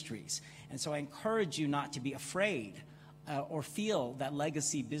industries. And so I encourage you not to be afraid or feel that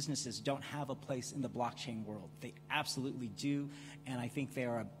legacy businesses don't have a place in the blockchain world. They absolutely do, and I think they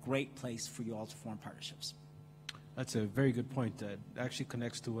are a great place for you all to form partnerships. That's a very good point. That actually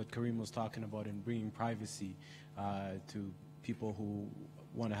connects to what Kareem was talking about in bringing privacy to people who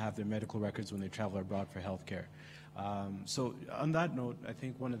want to have their medical records when they travel abroad for healthcare. So on that note, I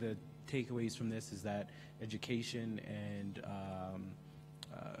think one of the takeaways from this is that education and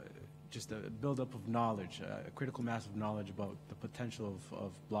just a buildup of knowledge, a critical mass of knowledge about the potential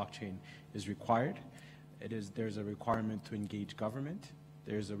of blockchain is required. There's a requirement to engage government.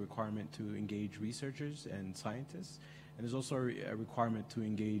 There's a requirement to engage researchers and scientists. And there's also a requirement to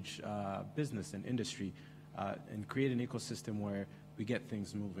engage business and industry and create an ecosystem where we get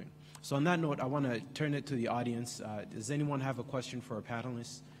things moving. So on that note, I want to turn it to the audience. Does anyone have a question for our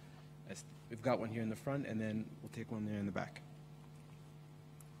panelists? We've got one here in the front, and then we'll take one there in the back.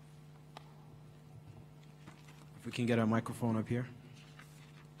 If we can get a microphone up here.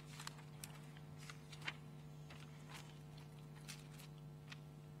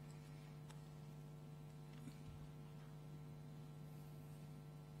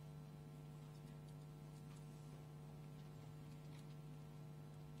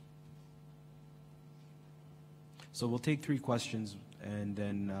 So we'll take 3 questions, and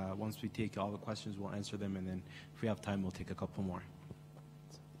then once we take all the questions, we'll answer them, and then if we have time, we'll take a couple more.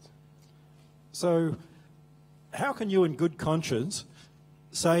 So how can you in good conscience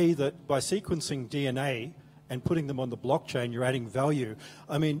say that by sequencing DNA and putting them on the blockchain, you're adding value?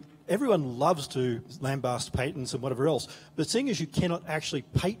 I mean, everyone loves to lambast patents and whatever else, but seeing as you cannot actually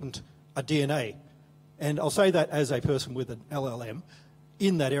patent a DNA, and I'll say that as a person with an LLM,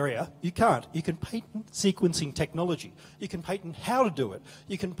 in that area, you can't. You can patent sequencing technology. You can patent how to do it.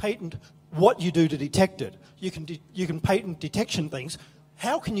 You can patent what you do to detect it. You can patent detection things.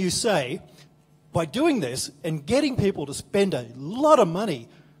 How can you say, by doing this and getting people to spend a lot of money,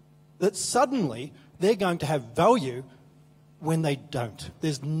 that suddenly they're going to have value when they don't?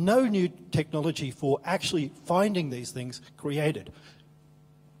 There's no new technology for actually finding these things created.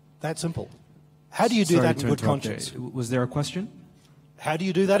 That simple. How do you do that in good conscience? Was there a question? How do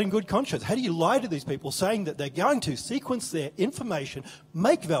you do that in good conscience? How do you lie to these people saying that they're going to sequence their information,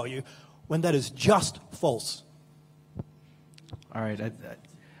 make value, when that is just false? All right.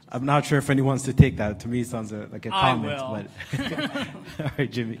 I'm not sure if anyone wants to take that. To me, it sounds like a comment. I will. But all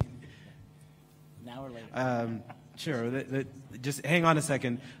right, Jimmy. Now or later. Sure. Just hang on a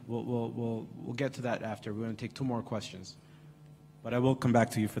second. We'll get to that after. We're going to take 2 more questions. But I will come back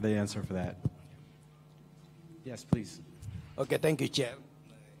to you for the answer for that. Yes, please. Okay, thank you, Chair.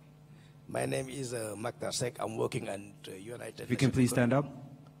 My name is Maktar Sek. I'm working at United. If you can please stand up.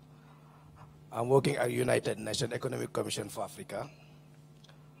 I'm working at United Nations Economic Commission for Africa.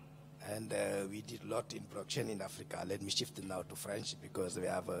 And we did a lot in blockchain in Africa. Let me shift now to French because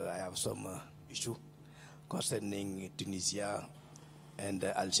I have some issue concerning Tunisia and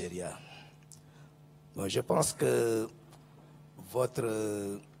Algérie. Bon, je pense que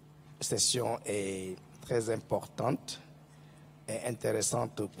votre session est très importante et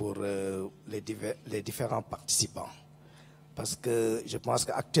intéressante pour les différents participants. Parce que je pense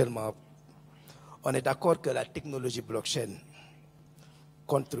qu'actuellement, on est d'accord que la technologie blockchain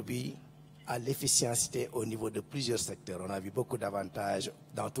contribue à l'efficacité au niveau de plusieurs secteurs. On a vu beaucoup d'avantages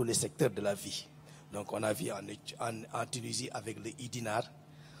dans tous les secteurs de la vie. Donc on a vu en Tunisie avec le e-dinar,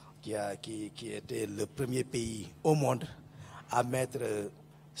 qui était le premier pays au monde à mettre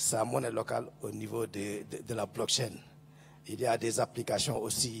sa monnaie locale au niveau de la blockchain. Il y a des applications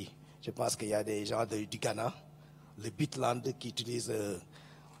aussi, je pense qu'il y a des gens du Ghana, le Bitland qui utilise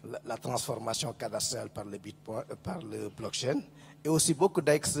la transformation cadastrale par le blockchain, et aussi beaucoup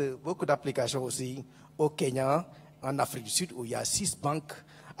d'applications aussi au Kenya, en Afrique du Sud, où il y a 6 banques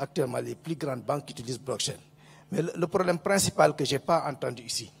actuellement, les plus grandes banques utilisent blockchain. Mais le problème principal que je n'ai pas entendu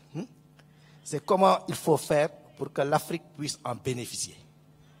ici, c'est comment il faut faire pour que l'Afrique puisse en bénéficier.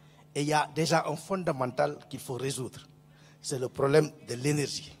 Et il y a déjà un fondamental qu'il faut résoudre. C'est le problème de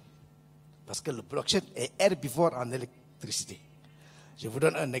l'énergie. Parce que le blockchain est herbivore en électricité. Je vous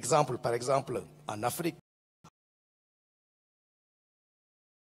donne un exemple. Par exemple, en Afrique,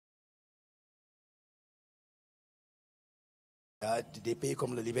 des pays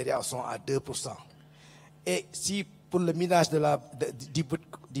comme le Libéria sont à 2%. Et si pour le minage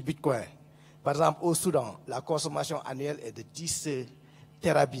du Bitcoin, par exemple au Soudan, la consommation annuelle est de 10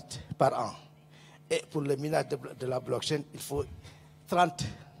 terabits par an. Et pour le minage de la blockchain, il faut 30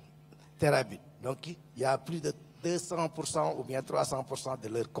 terabits. Donc il y a plus de 200% ou bien 300% de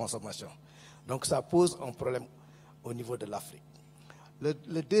leur consommation. Donc ça pose un problème au niveau de l'Afrique.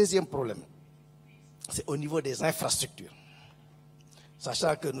 Le deuxième problème, c'est au niveau des infrastructures.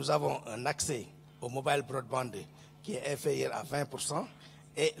 Sachant que nous avons un accès au mobile broadband qui est inférieur à 20%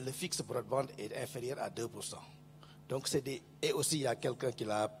 et le fixe broadband est inférieur à 2%. Donc et aussi il y a quelqu'un qui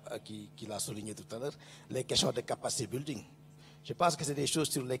l'a souligné tout à l'heure, les questions de capacity building. Je pense que c'est des choses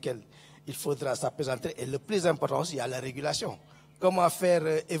sur lesquelles il faudra s'appesantir. Et le plus important aussi, il y a la régulation. Comment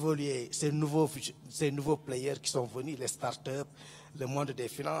faire évoluer ces nouveaux players qui sont venus, les startups, le monde des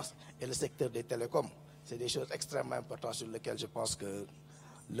finances et le secteur des télécoms. C'est des choses extrêmement importantes sur lesquelles je pense que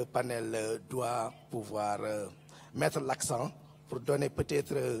le panel doit pouvoir mettre l'accent pour donner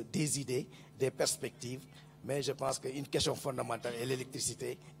peut-être des idées, des perspectives. Mais je pense qu'une question fondamentale est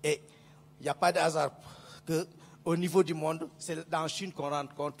l'électricité. Et il n'y a pas de hasard qu'au niveau du monde, c'est dans Chine qu'on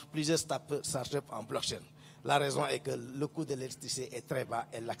rencontre plusieurs startups en blockchain. La raison est que le coût de l'électricité est très bas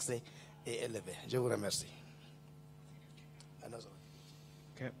et l'accès est élevé. Je vous remercie.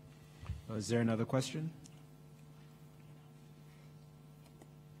 Okay. Is there another question?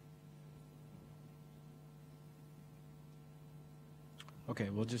 Okay,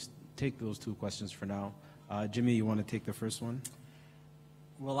 we'll just take those two questions for now. Jimmy, you want to take the first one?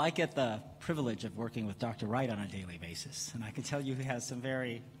 Well, I get the privilege of working with Dr. Wright on a daily basis, and I can tell you he has some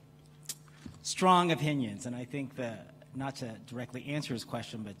very strong opinions, and I think that, not to directly answer his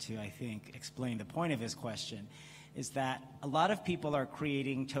question, but to, I think, explain the point of his question, is that a lot of people are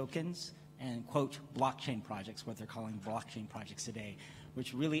creating tokens and, quote, blockchain projects, what they're calling blockchain projects today,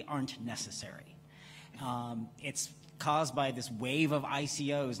 which really aren't necessary. It's caused by this wave of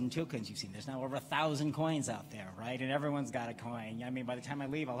ICOs and tokens you've seen. There's now over 1,000 coins out there, right? And everyone's got a coin. I mean, by the time I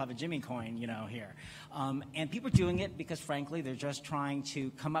leave, I'll have a Jimmy coin, you know, here. And people are doing it because, frankly, they're just trying to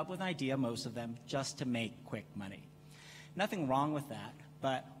come up with an idea, most of them, just to make quick money. Nothing wrong with that,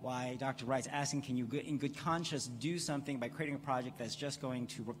 but why Dr. Wright's asking, can you, in good conscience, do something by creating a project that's just going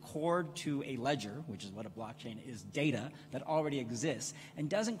to record to a ledger, which is what a blockchain is, data that already exists, and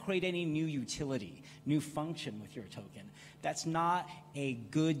doesn't create any new utility, new function with your token. That's not a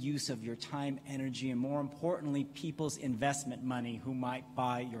good use of your time, energy, and more importantly, people's investment money who might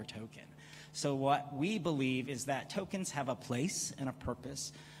buy your token. So what we believe is that tokens have a place and a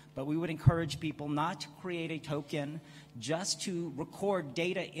purpose, but we would encourage people not to create a token just to record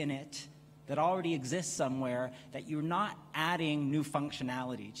data in it that already exists somewhere that you're not adding new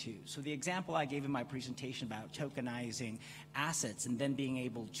functionality to. So the example I gave in my presentation about tokenizing assets and then being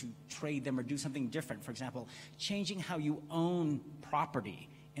able to trade them or do something different, for example, changing how you own property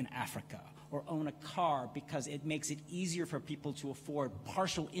in Africa or own a car because it makes it easier for people to afford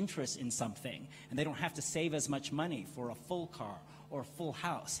partial interest in something and they don't have to save as much money for a full car or a full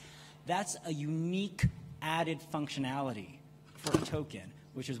house. That's a unique added functionality for a token,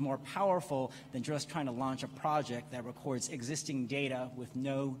 which is more powerful than just trying to launch a project that records existing data with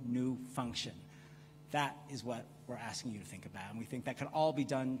no new function. That is what we're asking you to think about. And we think that could all be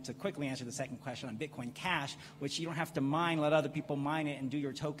done to quickly answer the second question on Bitcoin Cash, which you don't have to mine, let other people mine it and do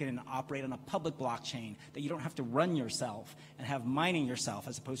your token and operate on a public blockchain that you don't have to run yourself and have mining yourself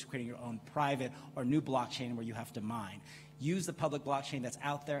as opposed to creating your own private or new blockchain where you have to mine. Use the public blockchain that's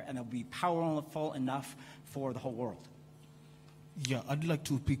out there and it'll be powerful enough for the whole world. Yeah, I'd like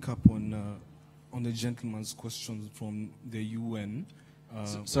to pick up on the gentleman's question from the UN.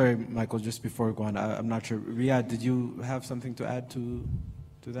 Sorry, Michael, just before we go on, I'm not sure. Riyad, did you have something to add to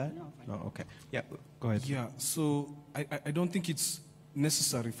that? No, okay. Yeah, go ahead. Yeah, so I don't think it's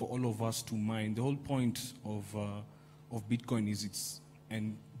necessary for all of us to mine. The whole point of Bitcoin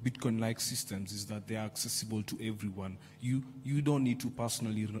and Bitcoin-like systems is that they are accessible to everyone. You don't need to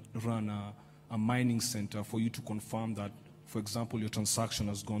personally run a mining center for you to confirm that, for example, your transaction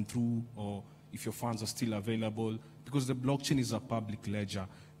has gone through or if your funds are still available, because the blockchain is a public ledger.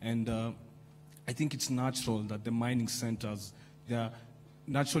 And I think it's natural that the mining centers,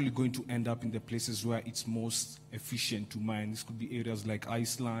 naturally going to end up in the places where it's most efficient to mine. This could be areas like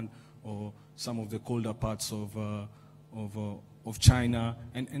Iceland or some of the colder parts of China,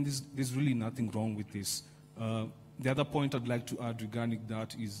 and there's really nothing wrong with this. The other point I'd like to add regarding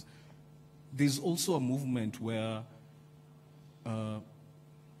that is there's also a movement where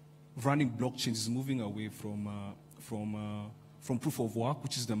running blockchains is moving away from proof of work,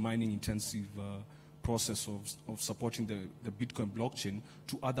 which is the mining-intensive process of supporting the Bitcoin blockchain,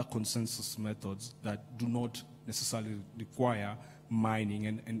 to other consensus methods that do not necessarily require mining.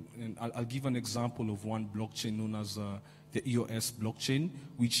 And I'll give an example of one blockchain known as the EOS blockchain,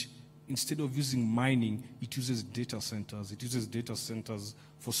 which instead of using mining, it uses data centers. It uses data centers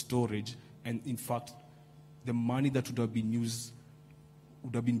for storage. And in fact, the money that would have been used,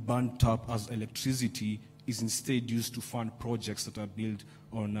 would have been burnt up as electricity, is instead used to fund projects that are built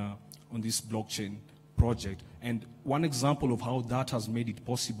on this blockchain project. And one example of how that has made it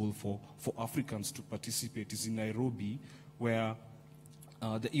possible for Africans to participate is in Nairobi, where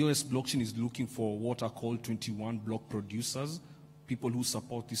the EOS blockchain is looking for what are called 21 block producers, people who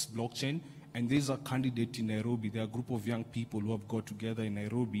support this blockchain. And there's a candidate in Nairobi. There are a group of young people who have got together in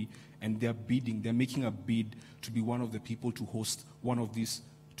Nairobi, and they're making a bid to be one of the people to host one of these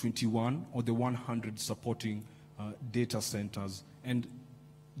 21 or the 100 supporting data centers. And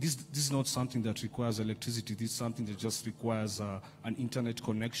this is not something that requires electricity. This is something that just requires an internet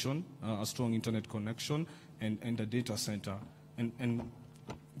connection, a strong internet connection, and a data center. And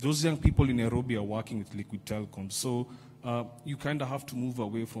those young people in Nairobi are working with Liquid Telecom. So you kind of have to move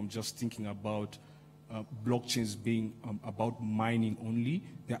away from just thinking about blockchains being about mining only.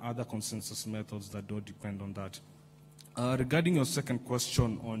 There are other consensus methods that don't depend on that. Regarding your second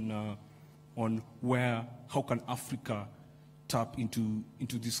question on how can Africa tap into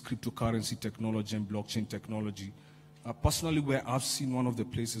this cryptocurrency technology and blockchain technology, personally, where I've seen one of the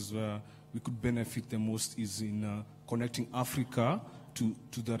places where we could benefit the most is in connecting Africa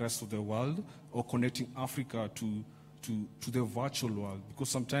to the rest of the world, or connecting Africa to the virtual world, because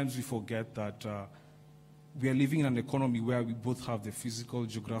sometimes we forget that we are living in an economy where we both have the physical,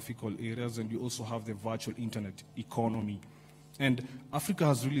 geographical areas, and we also have the virtual internet economy. And Africa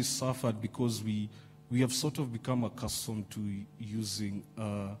has really suffered because we have sort of become accustomed to using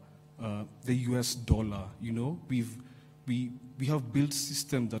the US dollar. You know, we have built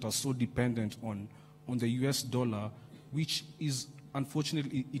systems that are so dependent on the US dollar, which is,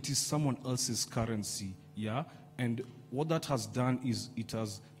 unfortunately, it is someone else's currency, yeah? And what that has done is it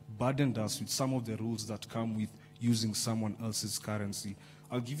has burdened us with some of the rules that come with using someone else's currency.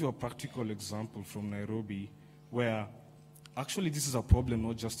 I'll give you a practical example from Nairobi, where actually this is a problem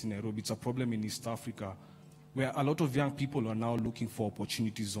not just in Nairobi, it's a problem in East Africa, where a lot of young people are now looking for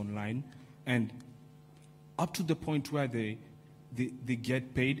opportunities online, and up to the point where they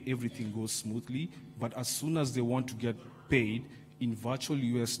get paid, everything goes smoothly, but as soon as they want to get paid in virtual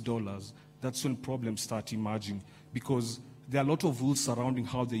US dollars, that's when problems start emerging, because there are a lot of rules surrounding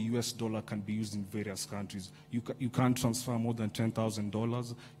how the US dollar can be used in various countries. You can't transfer more than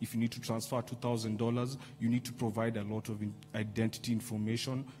 $10,000. If you need to transfer $2,000, you need to provide a lot of identity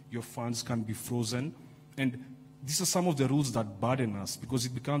information. Your funds can be frozen. And these are some of the rules that burden us, because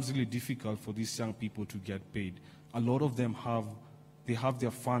it becomes really difficult for these young people to get paid. A lot of them have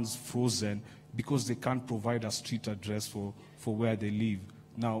their funds frozen because they can't provide a street address for where they live.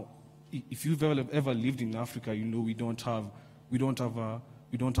 Now, if you've ever lived in Africa, you know we don't have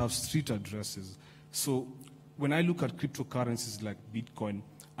street addresses. So when I look at cryptocurrencies like Bitcoin,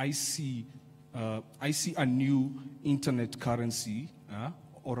 I see a new internet currency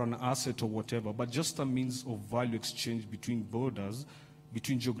or an asset or whatever, but just a means of value exchange between borders,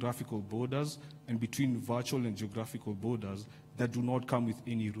 between geographical borders, and between virtual and geographical borders that do not come with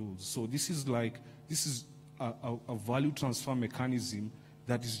any rules. So this is a value transfer mechanism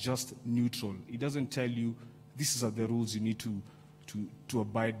that is just neutral. It doesn't tell you these are the rules you need to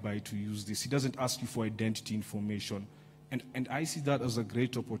abide by to use this. It doesn't ask you for identity information. And I see that as a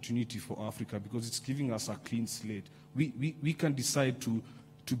great opportunity for Africa, because it's giving us a clean slate. We can decide to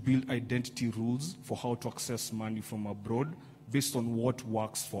build identity rules for how to access money from abroad based on what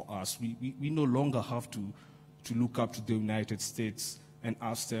works for us. We no longer have to look up to the United States and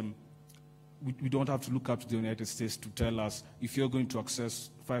ask them. We don't have to look up to the United States to tell us, if you're going to access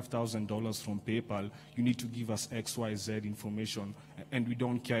 $5,000 from PayPal, you need to give us XYZ information, and we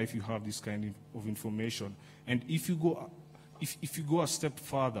don't care if you have this kind of information. And if you go a step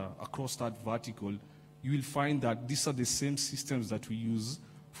further across that vertical, you will find that these are the same systems that we use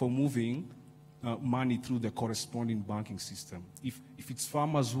for moving money through the corresponding banking system. If it's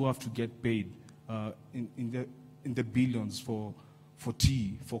farmers who have to get paid in the billions for for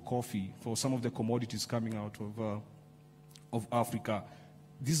tea, for coffee, for some of the commodities coming out of Africa.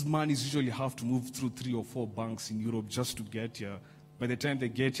 These monies usually have to move through 3 or 4 banks in Europe just to get here. By the time they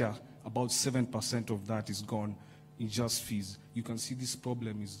get here, about 7% of that is gone in just fees. You can see this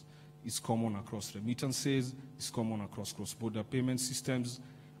problem is common across remittances, it's common across cross-border payment systems.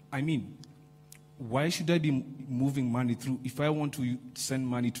 I mean, why should I be moving money through? If I want to send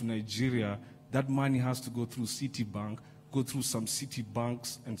money to Nigeria, that money has to go through Citibank, go through some Citi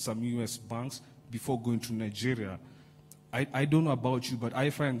banks and some US banks before going to Nigeria. I don't know about you, but I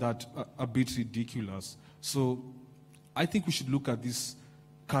find that a bit ridiculous. So I think we should look at this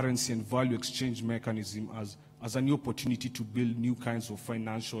currency and value exchange mechanism as a new opportunity to build new kinds of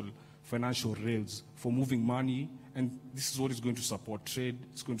financial rails for moving money. And this is what is going to support trade.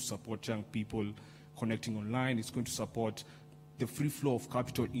 It's going to support young people connecting online. It's going to support the free flow of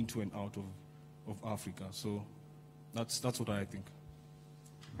capital into and out of Africa. So that's what I think.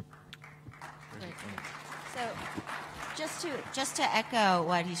 Great. So just to echo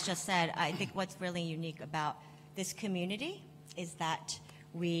what he's just said, I think what's really unique about this community is that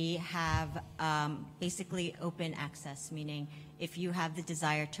we have basically open access, meaning if you have the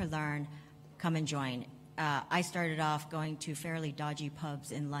desire to learn, come and join. I started off going to fairly dodgy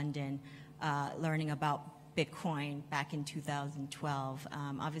pubs in London, learning about Bitcoin back in 2012.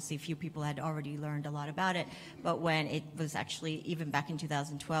 Obviously, a few people had already learned a lot about it, but when it was actually, even back in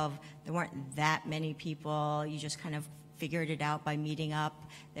 2012, there weren't that many people. You just kind of figured it out by meeting up.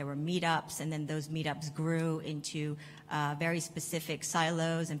 There were meetups, and then those meetups grew into very specific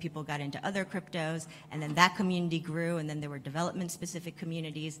silos, and people got into other cryptos, and then that community grew, and then there were development-specific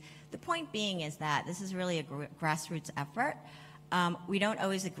communities. The point being is that this is really a grassroots effort. We don't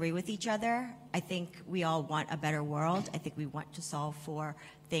always agree with each other. I think we all want a better world. I think we want to solve for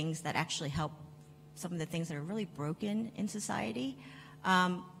things that actually help some of the things that are really broken in society.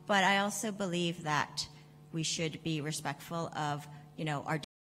 But I also believe that we should be respectful of, our.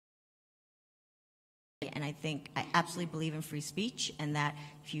 And I absolutely believe in free speech, and that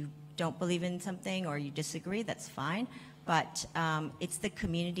if you don't believe in something or you disagree, that's fine. But it's the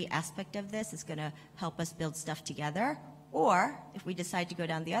community aspect of this is going to help us build stuff together. Or if we decide to go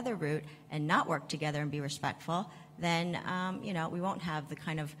down the other route and not work together and be respectful, then we won't have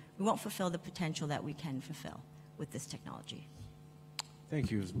we won't fulfill the potential that we can fulfill with this technology. Thank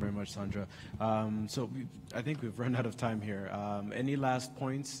you very much, Sandra. So I think we've run out of time here. Any last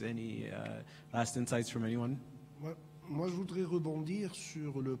points, any last insights from anyone? Moi, je voudrais rebondir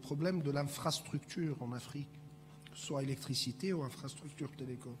sur le problème de l'infrastructure en Afrique, soit électricité ou infrastructure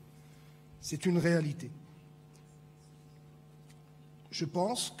télécom. C'est une réalité. Je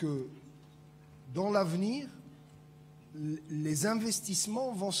pense que dans l'avenir, les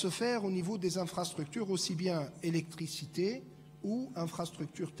investissements vont se faire au niveau des infrastructures, aussi bien électricité ou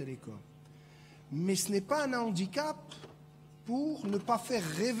infrastructure télécom. Mais ce n'est pas un handicap pour ne pas faire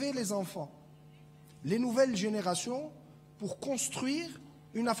rêver les enfants, les nouvelles générations, pour construire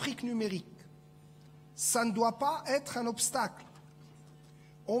une Afrique numérique. Ça ne doit pas être un obstacle.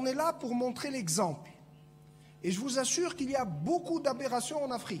 On est là pour montrer l'exemple. Et je vous assure qu'il y a beaucoup d'aberrations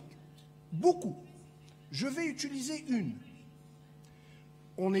en Afrique. Beaucoup. Je vais utiliser une.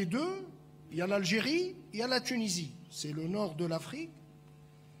 On est deux. Il y a l'Algérie, il y a la Tunisie. C'est le nord de l'Afrique.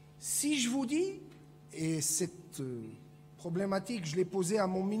 Si je vous dis, et cette problématique, je l'ai posée à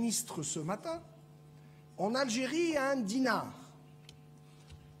mon ministre ce matin, en Algérie, il y a un dinar.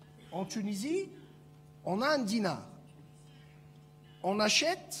 En Tunisie, on a un dinar. On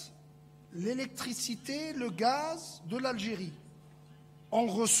achète l'électricité, le gaz de l'Algérie. On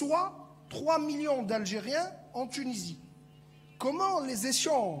reçoit 3 millions d'Algériens en Tunisie. Comment les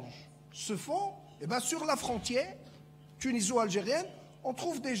échanges se font? Eh bien, sur la frontière tuniso-algérienne, on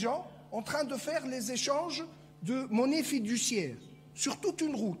trouve des gens en train de faire les échanges de monnaie fiduciaire sur toute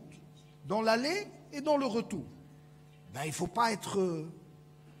une route, dans l'aller et dans le retour. Ben, il ne faut pas être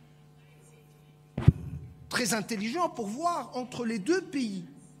très intelligent pour voir entre les deux pays.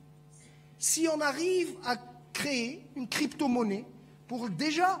 Si on arrive à créer une crypto-monnaie pour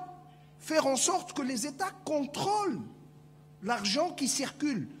déjà faire en sorte que les États contrôlent l'argent qui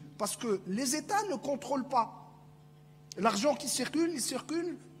circule, parce que les États ne contrôlent pas. L'argent qui circule, il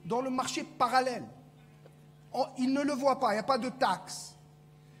circule dans le marché parallèle. Ils ne le voient pas, il n'y a pas de taxe.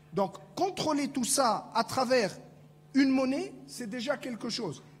 Donc, contrôler tout ça à travers une monnaie, c'est déjà quelque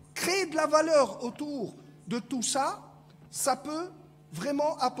chose. Créer de la valeur autour de tout ça, ça peut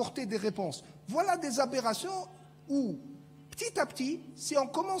vraiment apporter des réponses. Voilà des aberrations où, petit à petit, si on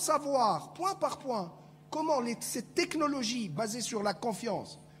commence à voir, point par point, comment cette technologie basée sur la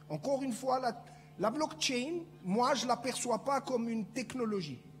confiance, encore une fois, La blockchain, moi, je ne l'aperçois pas comme une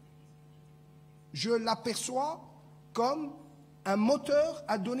technologie. Je l'aperçois comme un moteur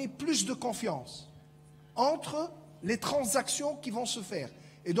à donner plus de confiance entre les transactions qui vont se faire.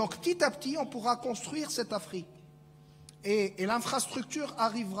 Et donc, petit à petit, on pourra construire cette Afrique. Et l'infrastructure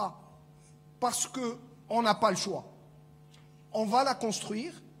arrivera parce qu'on n'a pas le choix. On va la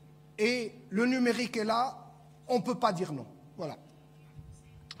construire et le numérique est là, on ne peut pas dire non. Voilà.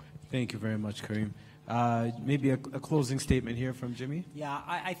 Thank you very much, Karim. Maybe a closing statement here from Jimmy. Yeah,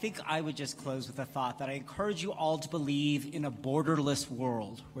 I think I would just close with a thought that I encourage you all to believe in a borderless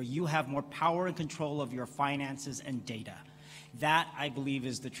world where you have more power and control of your finances and data. That, I believe,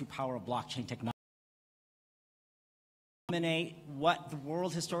 is the true power of blockchain technology. Eliminate what the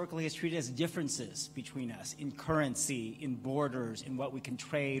world historically has treated as differences between us in currency, in borders, in what we can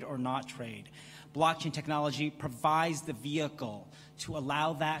trade or not trade. Blockchain technology provides the vehicle to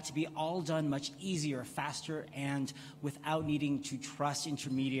allow that to be all done much easier, faster, and without needing to trust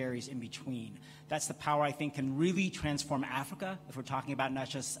intermediaries in between. That's the power I think can really transform Africa if we're talking about not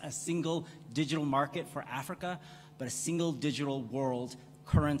just a single digital market for Africa, but a single digital world,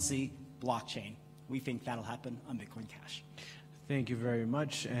 currency, blockchain. We think that'll happen on Bitcoin Cash. Thank you very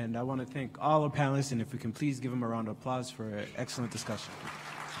much. And I want to thank all our panelists, and if we can please give them a round of applause for an excellent discussion.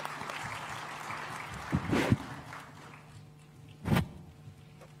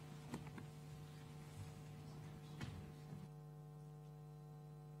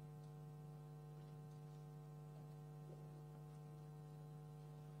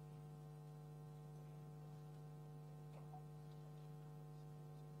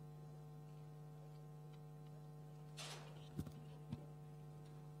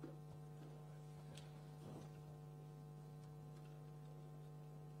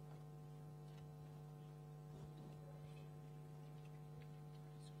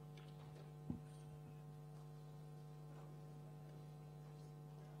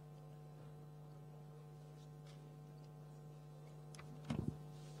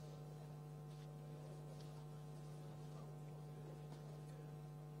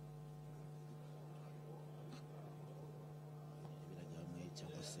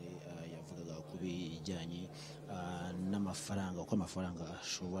 yavugaga ku bijyanye n'amafaranga, uko amafaranga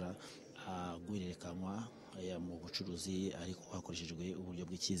ashobora guhererekanywa mu bucuruzi ariko hakoreshejwe uburyo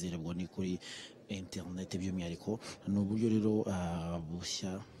bw'icyizere, bwo ni kuri internet by'umwihariko. Ni uburyo rero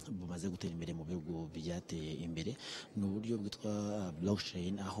bushya bumaze gutera imbere mu bihugu byateye imbere. Ni uburyo bwitwa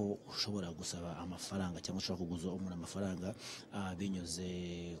blockchain, aho ushobora gusaba amafaranga cyangwa ushobora kuguza umuntu amafaranga binyuze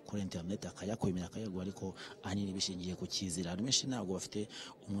kuri internet, akayakwemera akayaguha, ariko ahanini bishingiye ku cyizere. Abantu benshi ntabwo bafite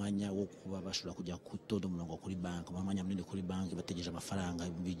umwanya wo kuba bashobora kujya kutonda umurongo kuri banki, umwanya munini kuri banki bategereje amafaranga,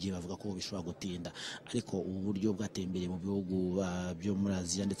 bigiye bavuga ko bishobora gutinda. Ariko ubu buryo bwateye imbere mu bihugu byo muri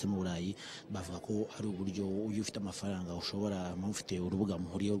Aziya ndetse mu Burayi, bavuga ko ari uburyo iyo ufite amafaranga ushobora, mufite urubuga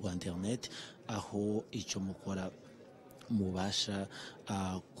muhuriyeho rwa internet, aho icyo mukora mubasha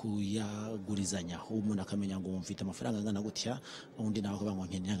kuyagurizanya. Umuntu akamenya ngo mfite amafaranga angana gutya, undi nawe akavuga ngo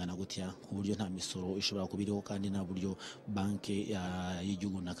nkeneye angana gutya, ku buryo nta misoro ishobora kubiriho, kandi nta buryo banki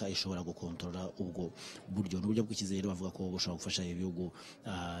y'igihugu naka ishobora gukontorora ubwo buryo. N'uburyo bw'icyizere bavuga ko bushobora gufasha ibihugu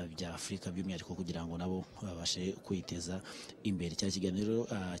bya Afurika by'umwihariko kugira ngo nabo babashe kwiteza imbere. Cyari ikiganiro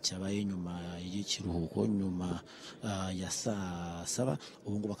cyabaye nyuma y'ikiruhuko, nyuma ya saa saba.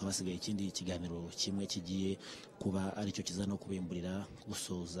 Ubu ngubu bakaba basigaye ikindi kiganiro kimwe kigiye kuba aricyo kiza no kubimburira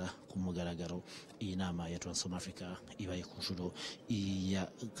gusoza ku mugaragaro iyi nama ya Transform Africa ibaye ku nshuro ya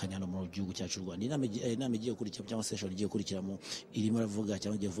kanyano mu gihugu cyacu Rwanda. Inama igiye kurikira cyangwa session igiye kurikiramo irimo ravuga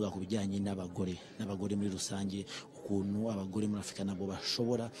cyangwa igiye kuvuga ku bijyanye n'abagore muri rusange, ukuntu abagore muri Afrika nabo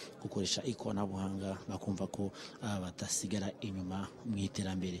bashobora gukoresha ikoranabuhanga bakumva ko batasigara inyuma mu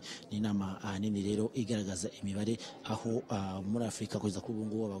iterambere. Ni inama nini rero igaragaza imibare, aho muri Afrika kugeza kuri ubu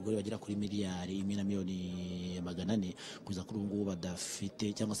ngubu abagore bagera kuri miliyari 1,400,000 kugeza kuri ubu ngubu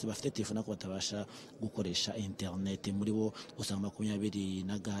badafite cyangwa se bafite telefone ariko batabasha gukoresha internet. Muri bo usanga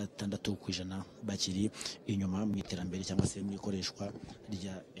 26% bakiri inyuma mu iterambere cyangwa se mu ikoreshwa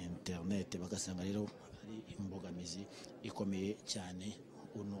rya internet. Bagasanga rero ari imbogamizi ikomeye cyane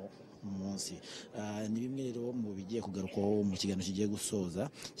uno munsi. Ni bimwe rero mu bigiye kugarukaho mu kiganiro kigiye gusoza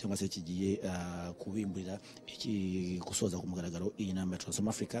cyangwa se kigiye kubimburira gusoza ku mugaragaro iyi nama ya Transform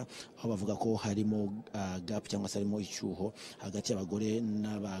Africa, aho bavuga ko harimo gap cyangwa se harimo icyuho hagati y'abagore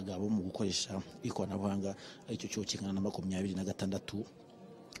n'abagabo mu gukoresha ikoranabuhanga. Icyo cyuho kingana na 26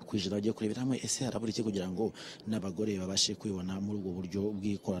 kwijana bagiye kurebera hamwe ese harabura iki kugira ngo n'abagore babashe kwibona muri ubwo buryo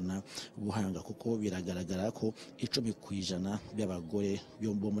bw'ikorana buhanga, kuko biragaragara ko 10% by'abagore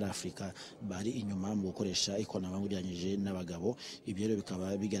bo muri Afurika bari inyuma mu gukoresha ikoranabuhanga ugereranyije n'abagabo. Ibyo rero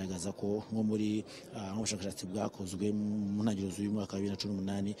bikaba bigaragaza ko nko muri ubushakashatsi bwakozwe mu ntangiriro z'uyu mwaka wa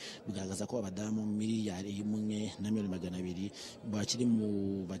 2018 bigaragaza ko abadamu miliyari 1.2 bakiri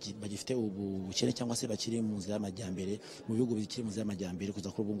bagifite ubukene cyangwa se bakiri mu nzira y'amajyambere, mu bihugu bikiri mu nzira y'amajyambere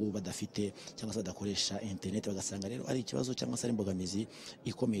kuza kuri ubu badafite cyangwa se badakoresha internet. Bagasanga rero ari ikibazo cyangwa se ari imbogamizi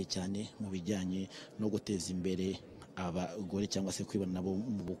ikomeye cyane mu bijyanye no guteza imbere abagore cyangwa se kwibona nabo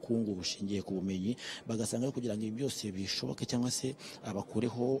mu bukungu bushingiye ku bumenyi. Bagasanga kugira ngo ibi byose bishoboke cyangwa se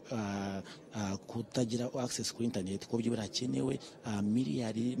abakureho kutagira access kuri internet ko byibura hakenewe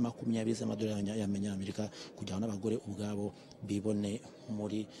miliyari 20 z'amadolari y'Amerika kugira ngo n'abagore ubwabo bibone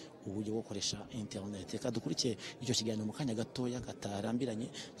muri uburyo bwo gukoresha internet. Reka dukurikiye icyo kiganiro mu kanya gatoya katarambiranye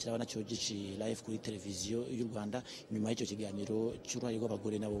kiraba nacyo gici live kuri televiziyo y'u Rwanda. Nyuma y'icyo kiganiro cy'uruhare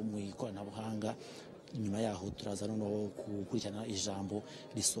rw'abagore nabo mu ikoranabuhanga, nyuma yaho turaza no gukurikirana ijambo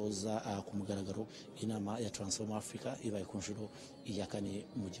risoza ku mugaragaro inama ya Transform Africa ibaye ku nshuro ya 4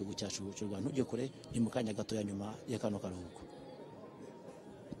 mu gihugu cyacu cy'u Rwanda. Ntujye kure, ni mu kanya gatoya nyuma ya kano karuhuko.